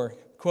 4,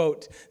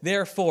 quote,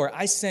 "Therefore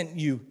I sent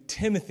you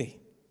Timothy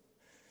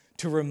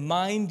to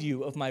remind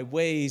you of my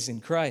ways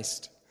in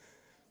Christ."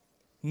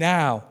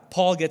 Now,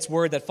 Paul gets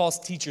word that false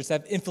teachers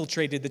have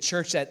infiltrated the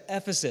church at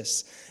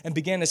Ephesus and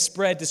began to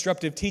spread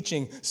disruptive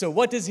teaching. So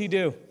what does he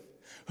do?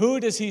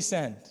 Who does he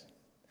send?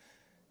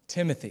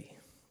 Timothy,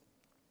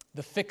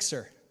 the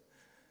fixer.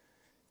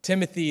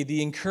 Timothy,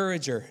 the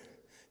encourager.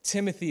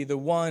 Timothy, the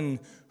one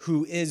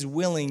who is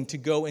willing to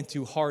go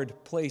into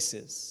hard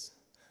places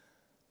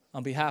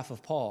on behalf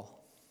of Paul.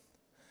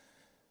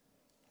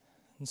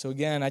 And so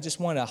again, I just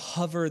want to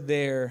hover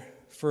there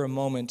for a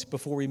moment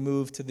before we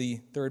move to the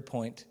third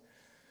point.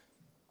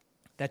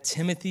 That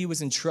Timothy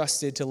was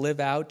entrusted to live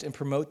out and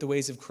promote the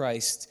ways of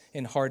Christ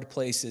in hard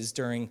places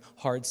during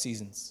hard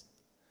seasons.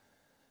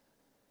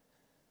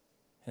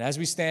 And as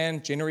we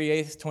stand, January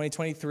 8th,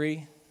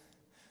 2023,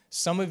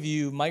 some of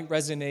you might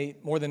resonate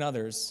more than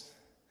others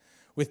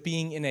with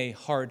being in a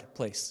hard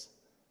place,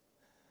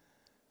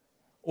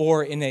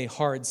 or in a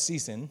hard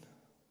season,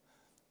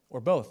 or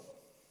both.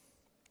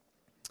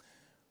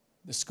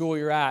 The school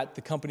you're at,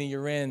 the company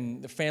you're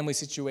in, the family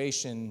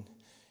situation,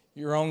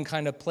 your own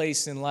kind of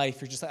place in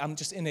life. You're just like, I'm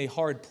just in a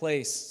hard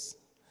place.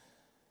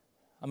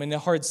 I'm in a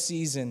hard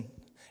season.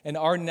 And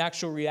our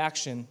natural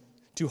reaction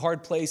to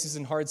hard places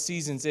and hard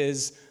seasons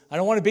is, I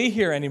don't want to be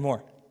here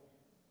anymore.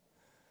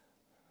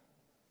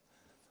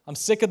 I'm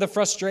sick of the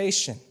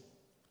frustration.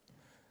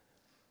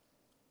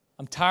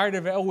 I'm tired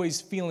of always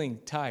feeling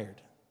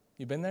tired.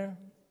 You been there?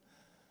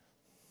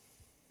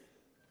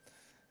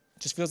 It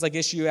just feels like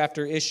issue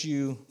after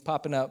issue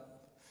popping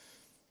up.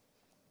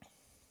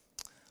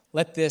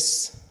 Let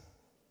this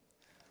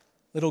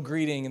little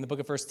greeting in the book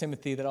of 1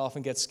 Timothy that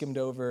often gets skimmed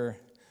over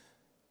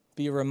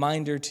be a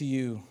reminder to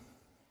you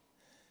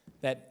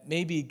that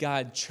maybe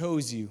God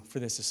chose you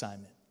for this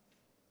assignment.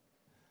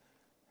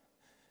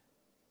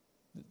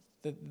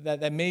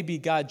 That maybe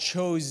God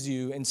chose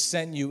you and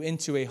sent you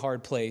into a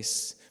hard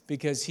place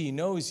because he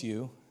knows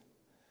you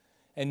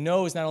and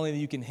knows not only that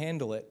you can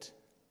handle it,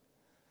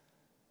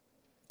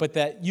 but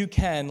that you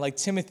can, like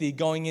Timothy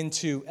going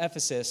into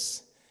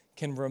Ephesus,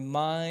 can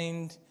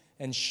remind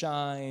and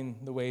shine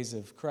the ways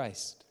of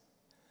Christ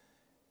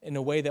in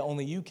a way that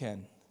only you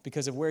can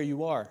because of where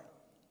you are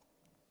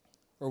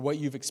or what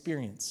you've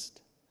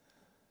experienced.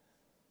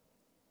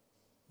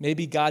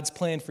 Maybe God's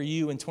plan for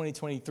you in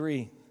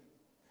 2023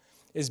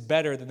 is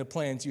better than the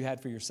plans you had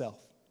for yourself.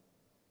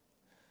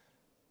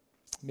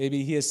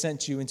 Maybe he has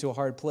sent you into a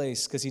hard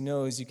place because he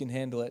knows you can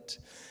handle it.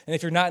 And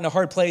if you're not in a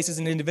hard place as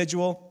an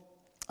individual,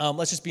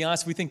 let's just be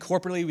honest, we think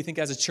corporately, we think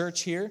as a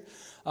church here,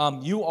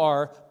 you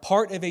are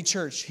part of a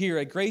church here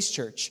at Grace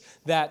Church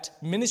that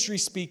ministry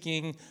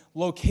speaking,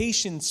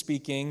 location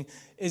speaking,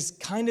 is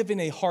kind of in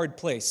a hard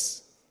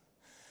place.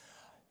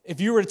 If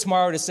you were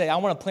tomorrow to say, I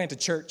want to plant a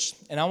church,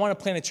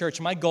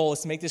 and my goal is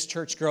to make this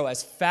church grow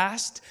as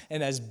fast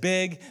and as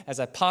big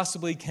as I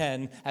possibly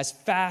can, as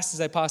fast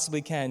as I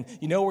possibly can,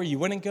 you know where you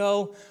wouldn't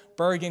go?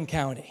 Bergen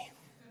County.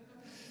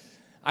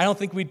 I don't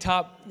think we'd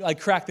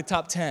crack the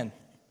top 10.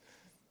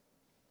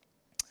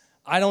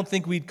 I don't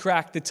think we'd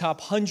crack the top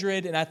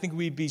 100, and I think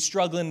we'd be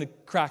struggling to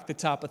crack the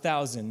top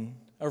 1,000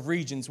 of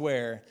regions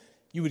where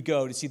you would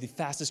go to see the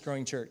fastest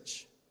growing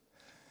church.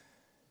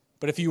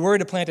 But if you were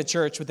to plant a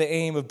church with the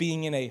aim of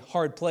being in a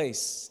hard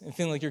place and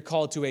feeling like you're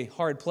called to a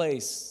hard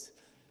place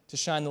to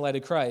shine the light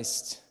of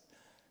Christ,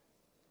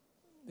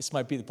 this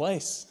might be the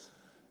place.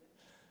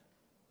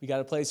 We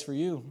got a place for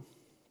you.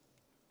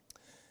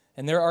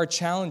 And there are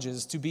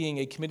challenges to being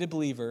a committed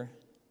believer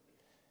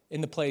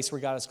in the place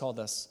where God has called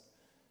us,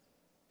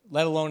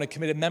 let alone a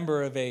committed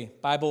member of a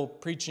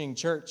Bible-preaching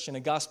church and a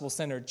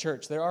gospel-centered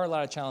church. There are a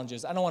lot of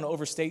challenges. I don't want to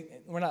overstate.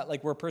 We're not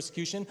like we're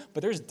persecution,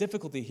 but there's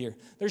difficulty here.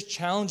 There's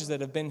challenges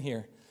that have been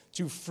here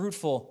to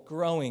fruitful,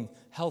 growing,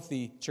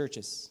 healthy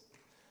churches.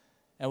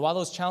 And while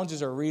those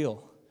challenges are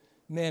real,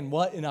 man,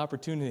 what an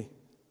opportunity.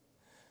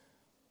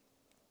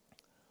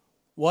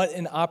 What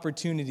an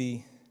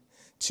opportunity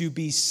to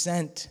be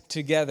sent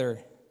together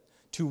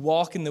to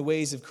walk in the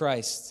ways of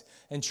Christ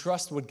and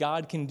trust what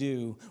God can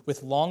do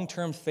with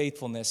long-term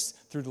faithfulness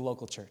through the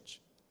local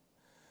church.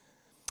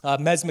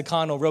 Mez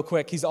McConnell, real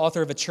quick, he's the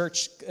author of a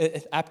church,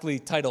 aptly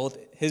titled,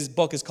 his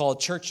book is called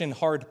Church in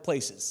Hard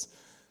Places.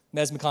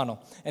 Mez McConnell.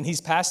 And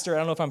he's pastor, I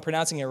don't know if I'm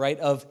pronouncing it right,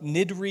 of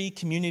Nidri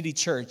Community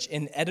Church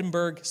in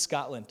Edinburgh,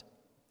 Scotland.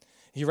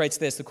 He writes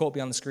this, the quote will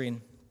be on the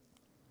screen.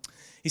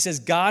 He says,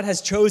 God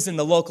has chosen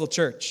the local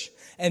church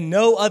and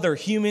no other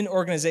human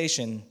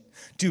organization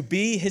to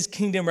be his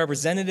kingdom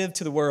representative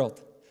to the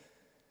world.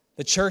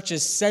 The church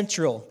is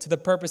central to the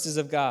purposes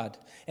of God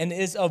and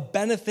is of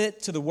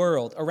benefit to the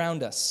world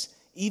around us,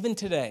 even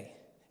today,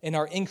 in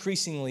our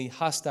increasingly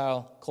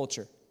hostile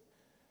culture.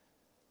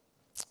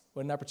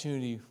 What an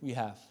opportunity we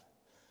have.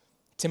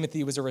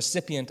 Timothy was a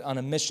recipient on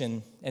a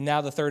mission, and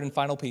now the third and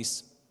final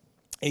piece,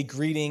 a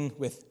greeting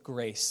with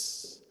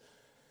grace.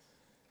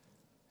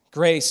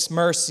 Grace,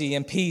 mercy,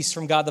 and peace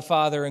from God the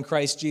Father and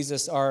Christ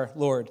Jesus our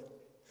Lord.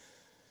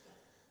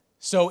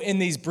 So in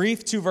these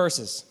brief 2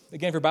 verses,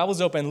 again, if your Bible's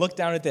open, look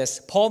down at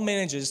this. Paul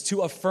manages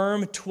to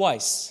affirm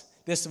twice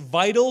this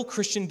vital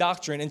Christian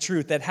doctrine and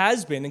truth that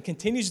has been and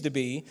continues to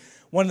be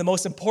one of the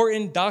most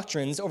important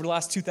doctrines over the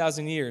last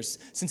 2,000 years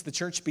since the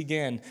church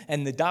began.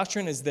 And the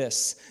doctrine is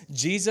this: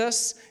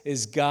 Jesus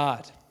is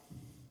God.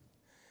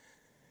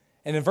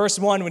 And in verse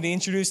 1, when he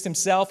introduced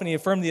himself and he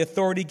affirmed the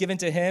authority given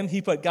to him,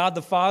 he put God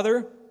the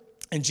Father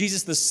and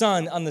Jesus the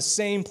Son on the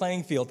same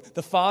playing field.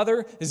 The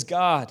Father is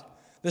God.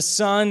 The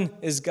Son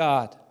is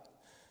God.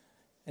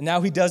 And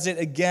now he does it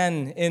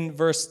again in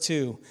verse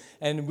 2.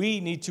 And we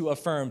need to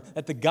affirm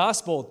that the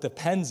gospel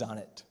depends on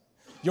it.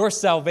 Your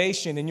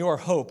salvation and your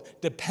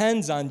hope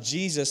depends on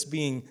Jesus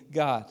being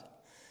God.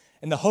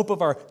 And the hope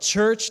of our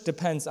church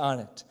depends on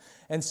it.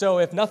 And so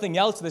if nothing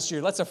else this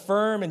year, let's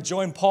affirm and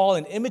join Paul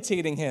in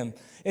imitating him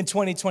in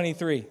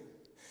 2023.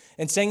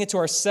 And saying it to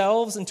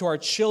ourselves and to our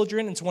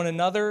children and to one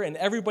another and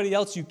everybody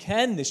else you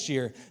can this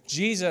year.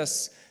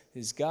 Jesus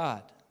is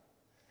God.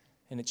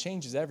 And it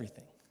changes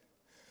everything.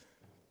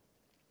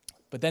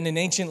 But then in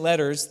ancient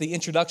letters, the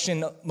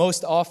introduction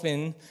most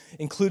often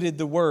included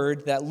the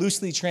word that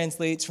loosely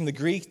translates from the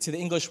Greek to the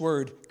English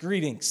word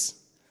greetings.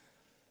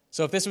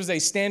 So if this was a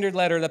standard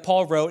letter that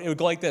Paul wrote, it would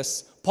go like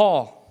this: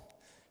 Paul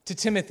to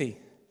Timothy,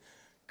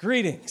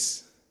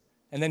 greetings.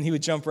 And then he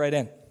would jump right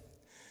in.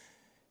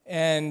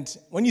 And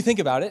when you think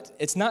about it,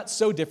 it's not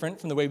so different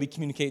from the way we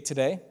communicate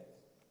today.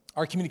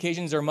 Our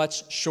communications are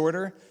much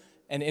shorter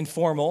and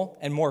informal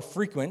and more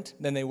frequent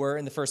than they were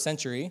in the first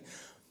century.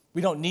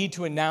 We don't need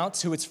to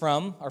announce who it's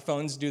from. Our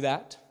phones do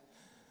that.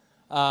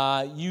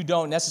 You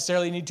don't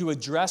necessarily need to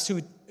address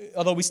who,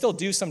 although we still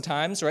do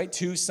sometimes, right,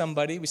 to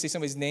somebody. We say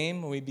somebody's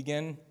name when we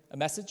begin a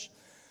message.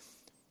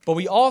 But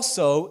we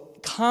also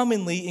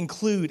commonly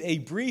include a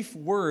brief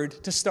word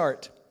to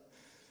start.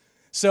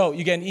 So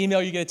you get an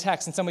email, you get a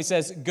text, and somebody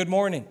says, "Good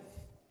morning."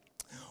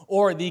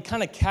 Or the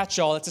kind of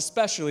catch-all that's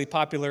especially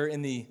popular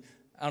in the,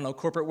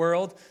 corporate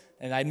world.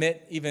 And I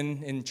admit,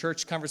 even in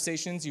church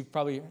conversations, you've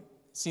probably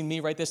seen me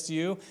write this to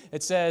you.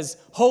 It says,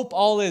 "Hope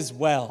all is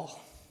well."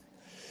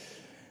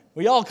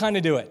 We all kind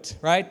of do it,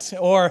 right?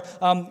 Or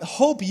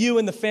hope you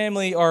and the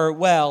family are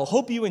well.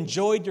 Hope you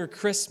enjoyed your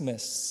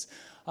Christmas.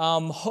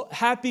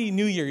 Happy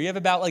New Year. You have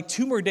about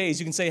 2 more days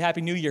you can say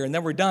Happy New Year, and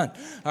then we're done.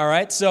 All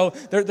right? So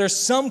there's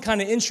some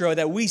kind of intro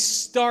that we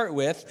start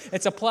with.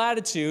 It's a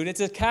platitude. It's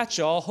a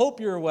catch-all.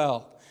 Hope you're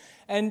well.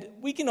 And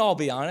we can all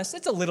be honest.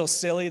 It's a little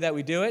silly that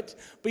we do it.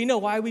 But you know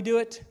why we do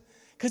it?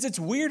 Because it's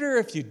weirder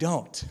if you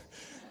don't.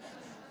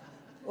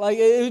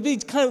 It would be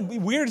kind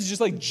of weird to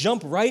just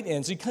jump right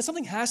in. So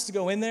something has to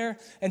go in there.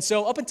 And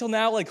so up until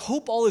now,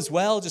 hope all is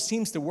well just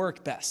seems to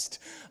work best.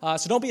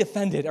 So don't be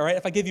offended, all right,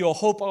 if I give you a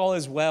hope all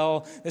is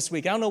well this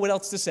week. I don't know what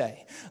else to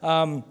say.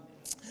 But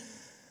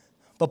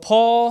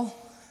Paul,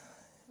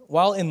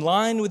 while in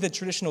line with the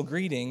traditional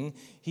greeting,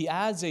 he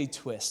adds a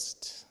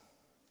twist.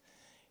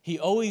 He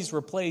always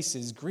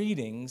replaces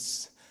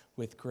greetings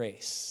with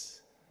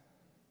grace.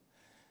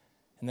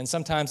 And then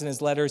sometimes in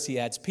his letters, he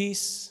adds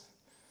peace.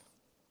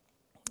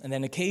 And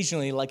then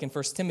occasionally, like in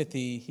 1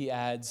 Timothy, he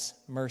adds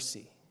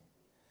mercy.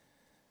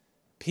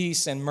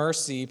 Peace and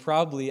mercy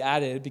probably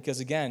added because,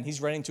 again, he's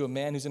writing to a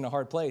man who's in a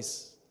hard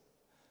place.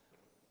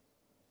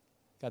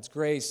 God's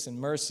grace and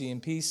mercy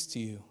and peace to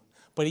you.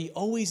 But he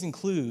always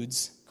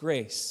includes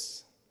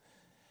grace.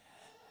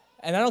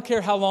 And I don't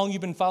care how long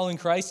you've been following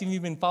Christ, even if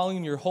you've been following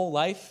him your whole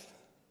life,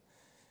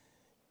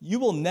 you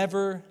will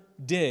never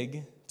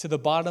dig to the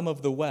bottom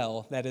of the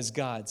well that is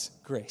God's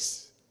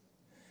grace.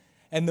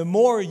 And the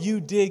more you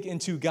dig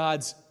into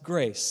God's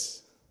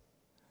grace,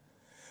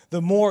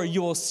 the more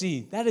you will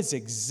see that is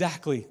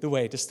exactly the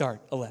way to start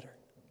a letter.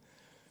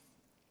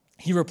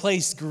 He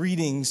replaced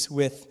greetings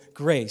with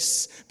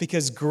grace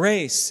because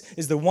grace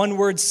is the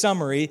one-word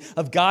summary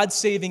of God's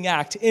saving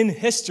act in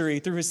history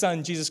through his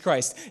son, Jesus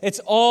Christ. It's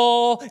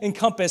all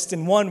encompassed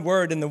in one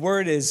word, and the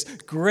word is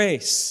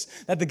grace.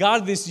 That the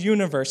God of this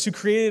universe, who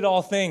created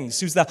all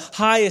things, who's the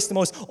highest, the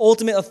most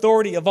ultimate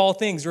authority of all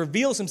things,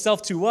 reveals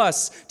himself to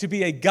us to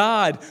be a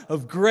God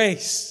of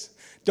grace.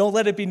 Don't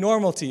let it be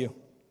normal to you.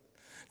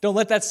 Don't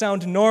let that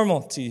sound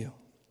normal to you.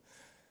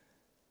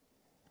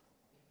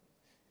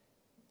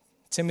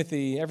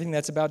 Timothy, everything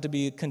that's about to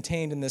be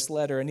contained in this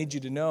letter, I need you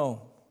to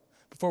know,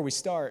 before we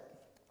start,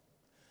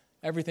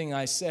 everything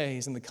I say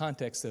is in the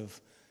context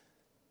of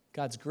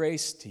God's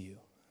grace to you.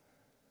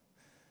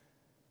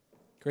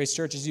 Grace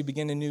Church, as you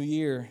begin a new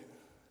year,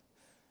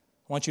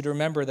 I want you to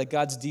remember that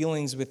God's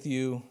dealings with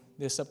you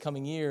this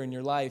upcoming year in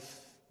your life,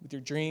 with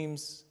your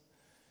dreams,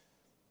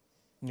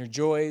 and your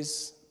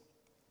joys,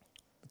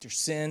 with your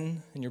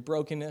sin and your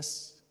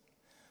brokenness,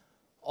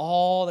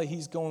 all that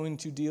he's going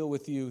to deal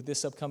with you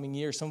this upcoming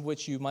year, some of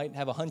which you might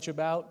have a hunch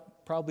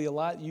about, probably a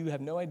lot you have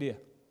no idea.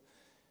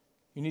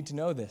 You need to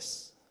know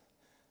this,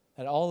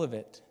 that all of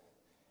it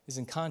is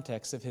in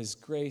context of his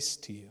grace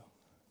to you.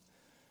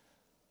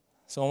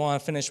 So I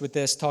want to finish with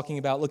this, talking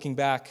about looking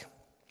back.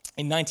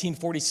 In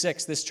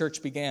 1946, this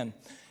church began,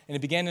 and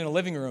it began in a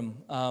living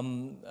room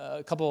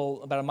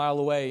about a mile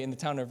away in the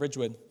town of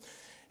Ridgewood.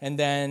 And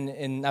then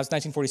that was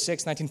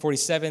 1946,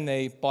 1947,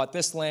 they bought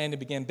this land and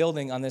began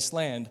building on this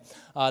land.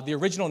 The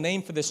original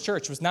name for this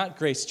church was not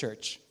Grace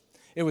Church.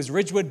 It was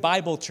Ridgewood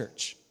Bible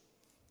Church.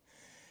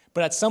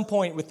 But at some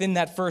point within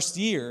that first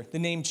year, the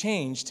name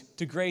changed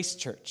to Grace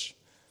Church.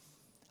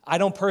 I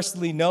don't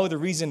personally know the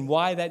reason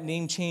why that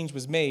name change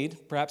was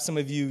made. Perhaps some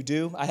of you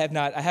do. I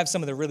have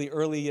some of the really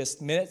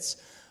earliest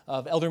minutes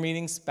of elder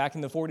meetings back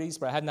in the 40s,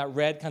 but I have not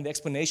read kind of the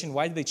explanation.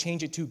 Why did they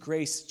change it to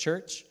Grace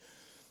Church?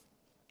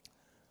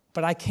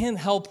 But I can't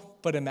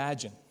help but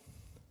imagine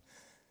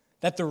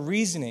that the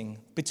reasoning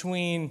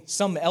between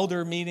some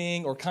elder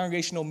meeting or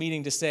congregational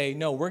meeting to say,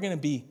 no, we're going to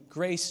be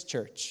Grace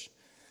Church,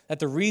 that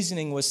the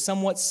reasoning was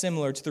somewhat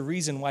similar to the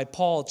reason why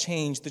Paul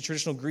changed the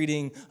traditional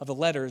greeting of the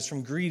letters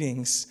from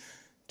greetings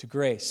to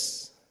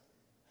grace.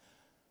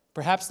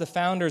 Perhaps the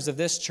founders of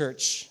this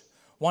church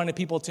wanted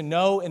people to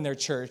know in their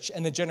church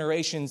and the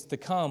generations to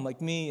come, like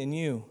me and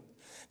you,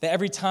 that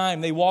every time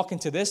they walk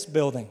into this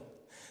building,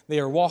 they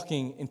are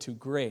walking into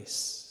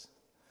grace.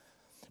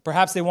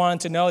 Perhaps they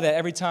wanted to know that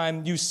every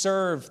time you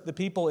serve the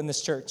people in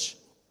this church,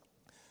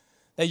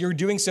 that you're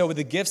doing so with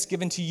the gifts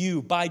given to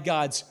you by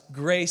God's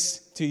grace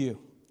to you.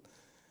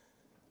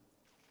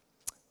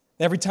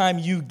 Every time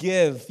you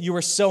give, you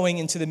are sowing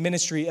into the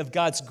ministry of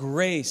God's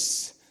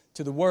grace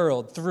to the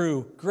world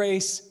through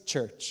Grace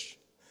Church.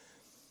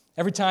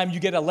 Every time you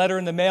get a letter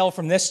in the mail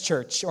from this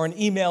church, or an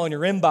email in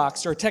your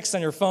inbox, or a text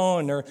on your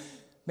phone, or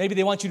maybe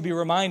they want you to be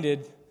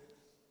reminded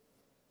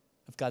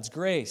of God's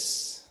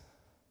grace.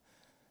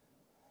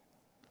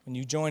 When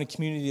you join a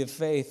community of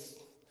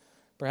faith,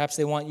 perhaps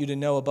they want you to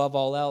know above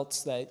all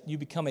else that you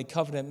become a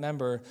covenant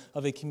member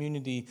of a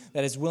community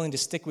that is willing to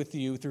stick with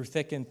you through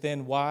thick and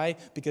thin. Why?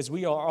 Because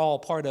we are all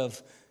part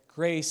of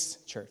Grace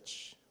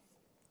Church.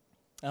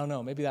 I don't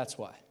know, maybe that's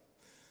why.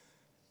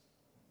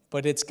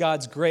 But it's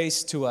God's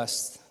grace to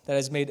us that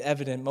has made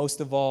evident,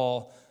 most of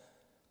all,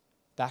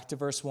 back to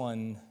verse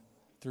 1,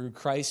 through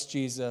Christ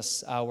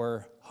Jesus,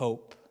 our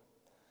hope.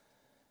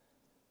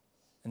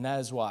 And that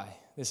is why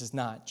this is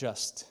not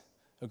just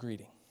a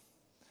greeting.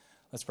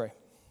 Let's pray.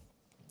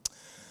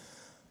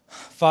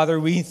 Father,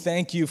 we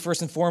thank you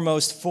first and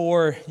foremost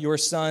for your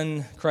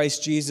Son,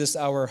 Christ Jesus,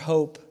 our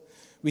hope.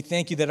 We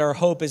thank you that our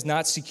hope is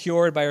not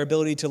secured by our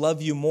ability to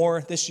love you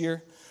more this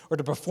year or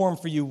to perform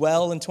for you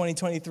well in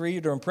 2023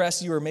 or to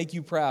impress you or make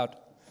you proud,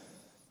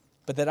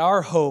 but that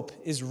our hope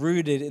is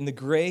rooted in the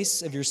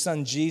grace of your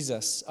Son,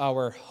 Jesus,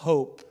 our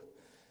hope.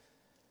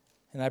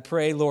 And I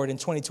pray, Lord, in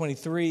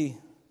 2023,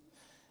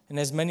 and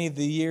as many of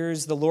the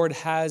years the Lord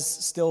has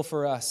still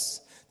for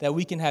us, that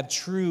we can have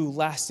true,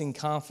 lasting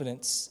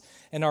confidence,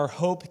 and our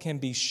hope can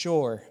be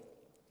sure,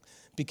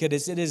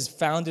 because it is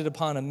founded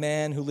upon a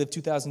man who lived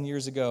 2,000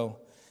 years ago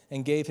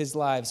and gave his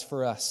lives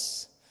for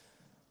us.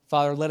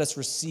 Father, let us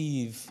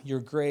receive your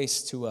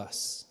grace to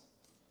us.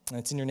 And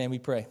it's in your name we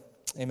pray.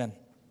 Amen.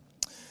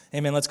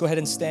 Amen. Let's go ahead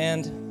and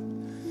stand,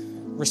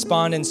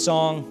 respond in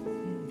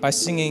song by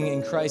singing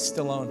In Christ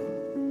Alone.